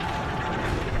 you got it.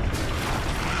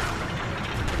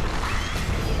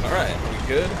 Alright, we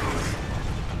good?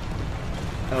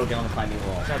 Oh, get on the climbing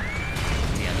wall. God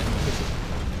damn it.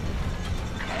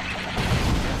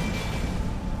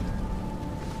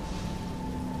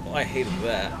 Well, I hated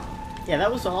that. Yeah, that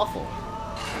was awful.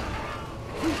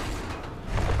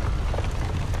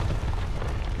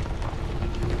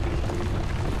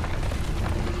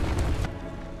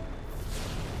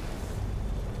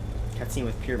 Cutscene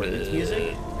with pure beats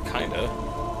music? Kinda.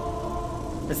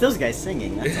 It's those guys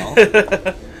singing, that's all.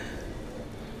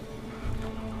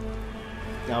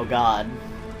 Oh god.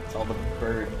 It's all the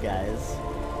bird guys.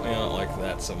 I don't like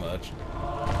that so much.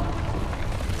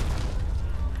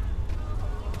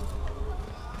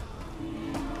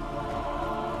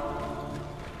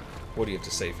 What do you have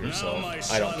to say for yourself?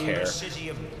 I don't care. The city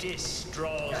of Dis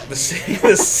draws The city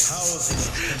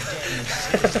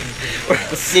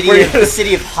the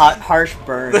city of harsh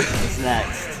burn is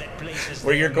next.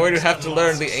 where you're going to have to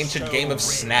learn the ancient game of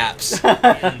snaps.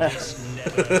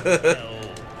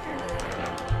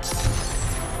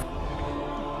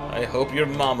 I hope your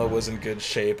mama was in good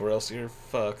shape, or else you're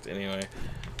fucked. Anyway,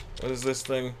 what is this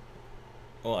thing?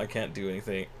 Well, I can't do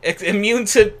anything. Immune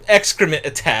to excrement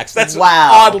attacks. That's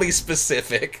wow. Oddly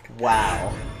specific.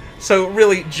 Wow. So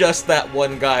really, just that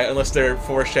one guy, unless they're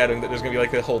foreshadowing that there's gonna be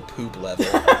like a whole poop level.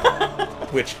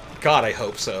 Which, God, I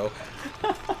hope so.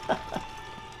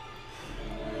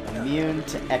 Immune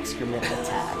to excrement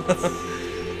attacks.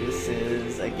 This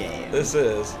is a game. This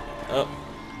is. Oh.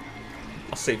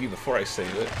 I'll save you before I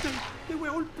save it. They were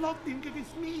all plotting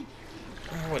against me.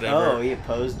 Whatever. Oh, he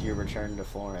opposed your return to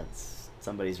Florence.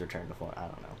 Somebody's return to Florence. I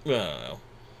don't know. I don't know.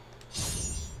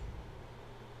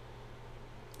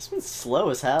 This one's slow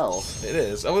as hell. It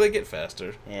is. Oh, they get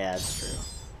faster. Yeah, it's true.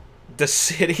 The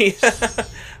city.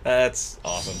 That's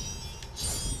awesome.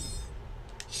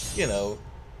 You know,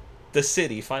 the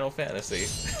city, Final Fantasy.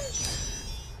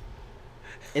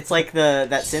 It's like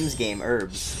that Sims game,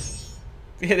 Herbs.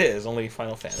 It is, only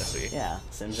Final Fantasy. Yeah,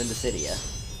 Sims into Cydia.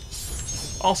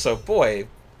 Also, boy,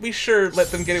 we sure let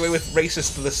them get away with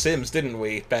racist The Sims, didn't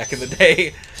we, back in the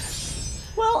day?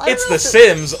 Well, I It's don't know The if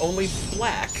Sims, only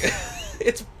black.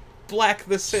 It's black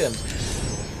The Sims.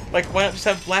 Like, why not just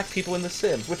have black people in The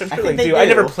Sims? Which I'm sure think they they do. I do.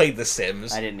 never played The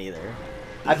Sims. I didn't either.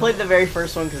 I played the very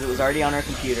first one because it was already on our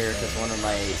computer because one of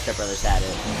my stepbrothers had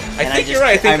it. I And think you're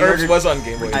right. I think Herbs was on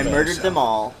Game Boy I Advance. murdered them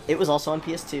all. It was also on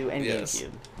PS2 and Yes. GameCube.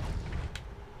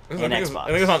 I And think Xbox. I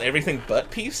think it was on everything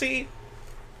but PC.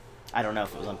 I don't know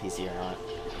if it was on PC or not.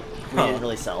 We Huh. didn't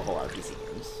really sell a whole lot of PC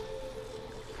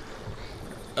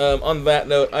games. On that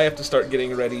note, I have to start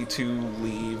getting ready to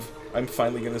leave. I'm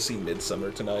finally going to see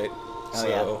Midsummer tonight. Oh, So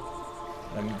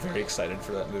yeah. I'm very excited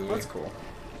for that movie. That's cool.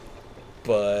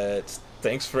 But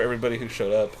thanks for everybody who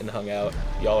showed up and hung out.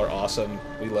 Y'all are awesome.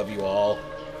 We love you all.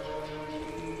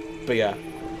 But yeah,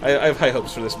 I have high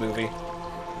hopes for this movie.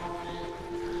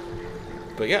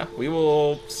 But yeah, we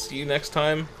will see you next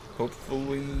time.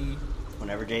 Hopefully.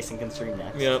 Whenever Jason can stream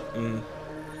next. Yep. And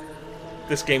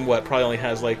this game, probably only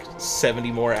has like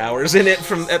 70 more hours in it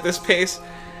at this pace.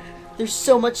 There's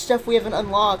so much stuff we haven't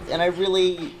unlocked, and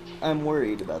I'm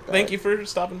worried about that. Thank you for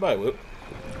stopping by, Whoop.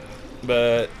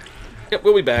 But yep,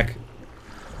 we'll be back.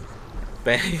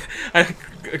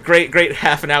 Great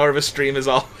half an hour of a stream as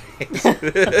always.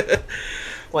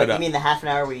 What, But, you mean the half an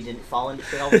hour where you didn't fall into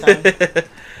shit all the time?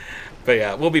 But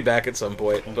yeah, we'll be back at some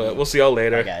point. But we'll see y'all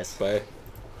later. Bye, guys. Bye.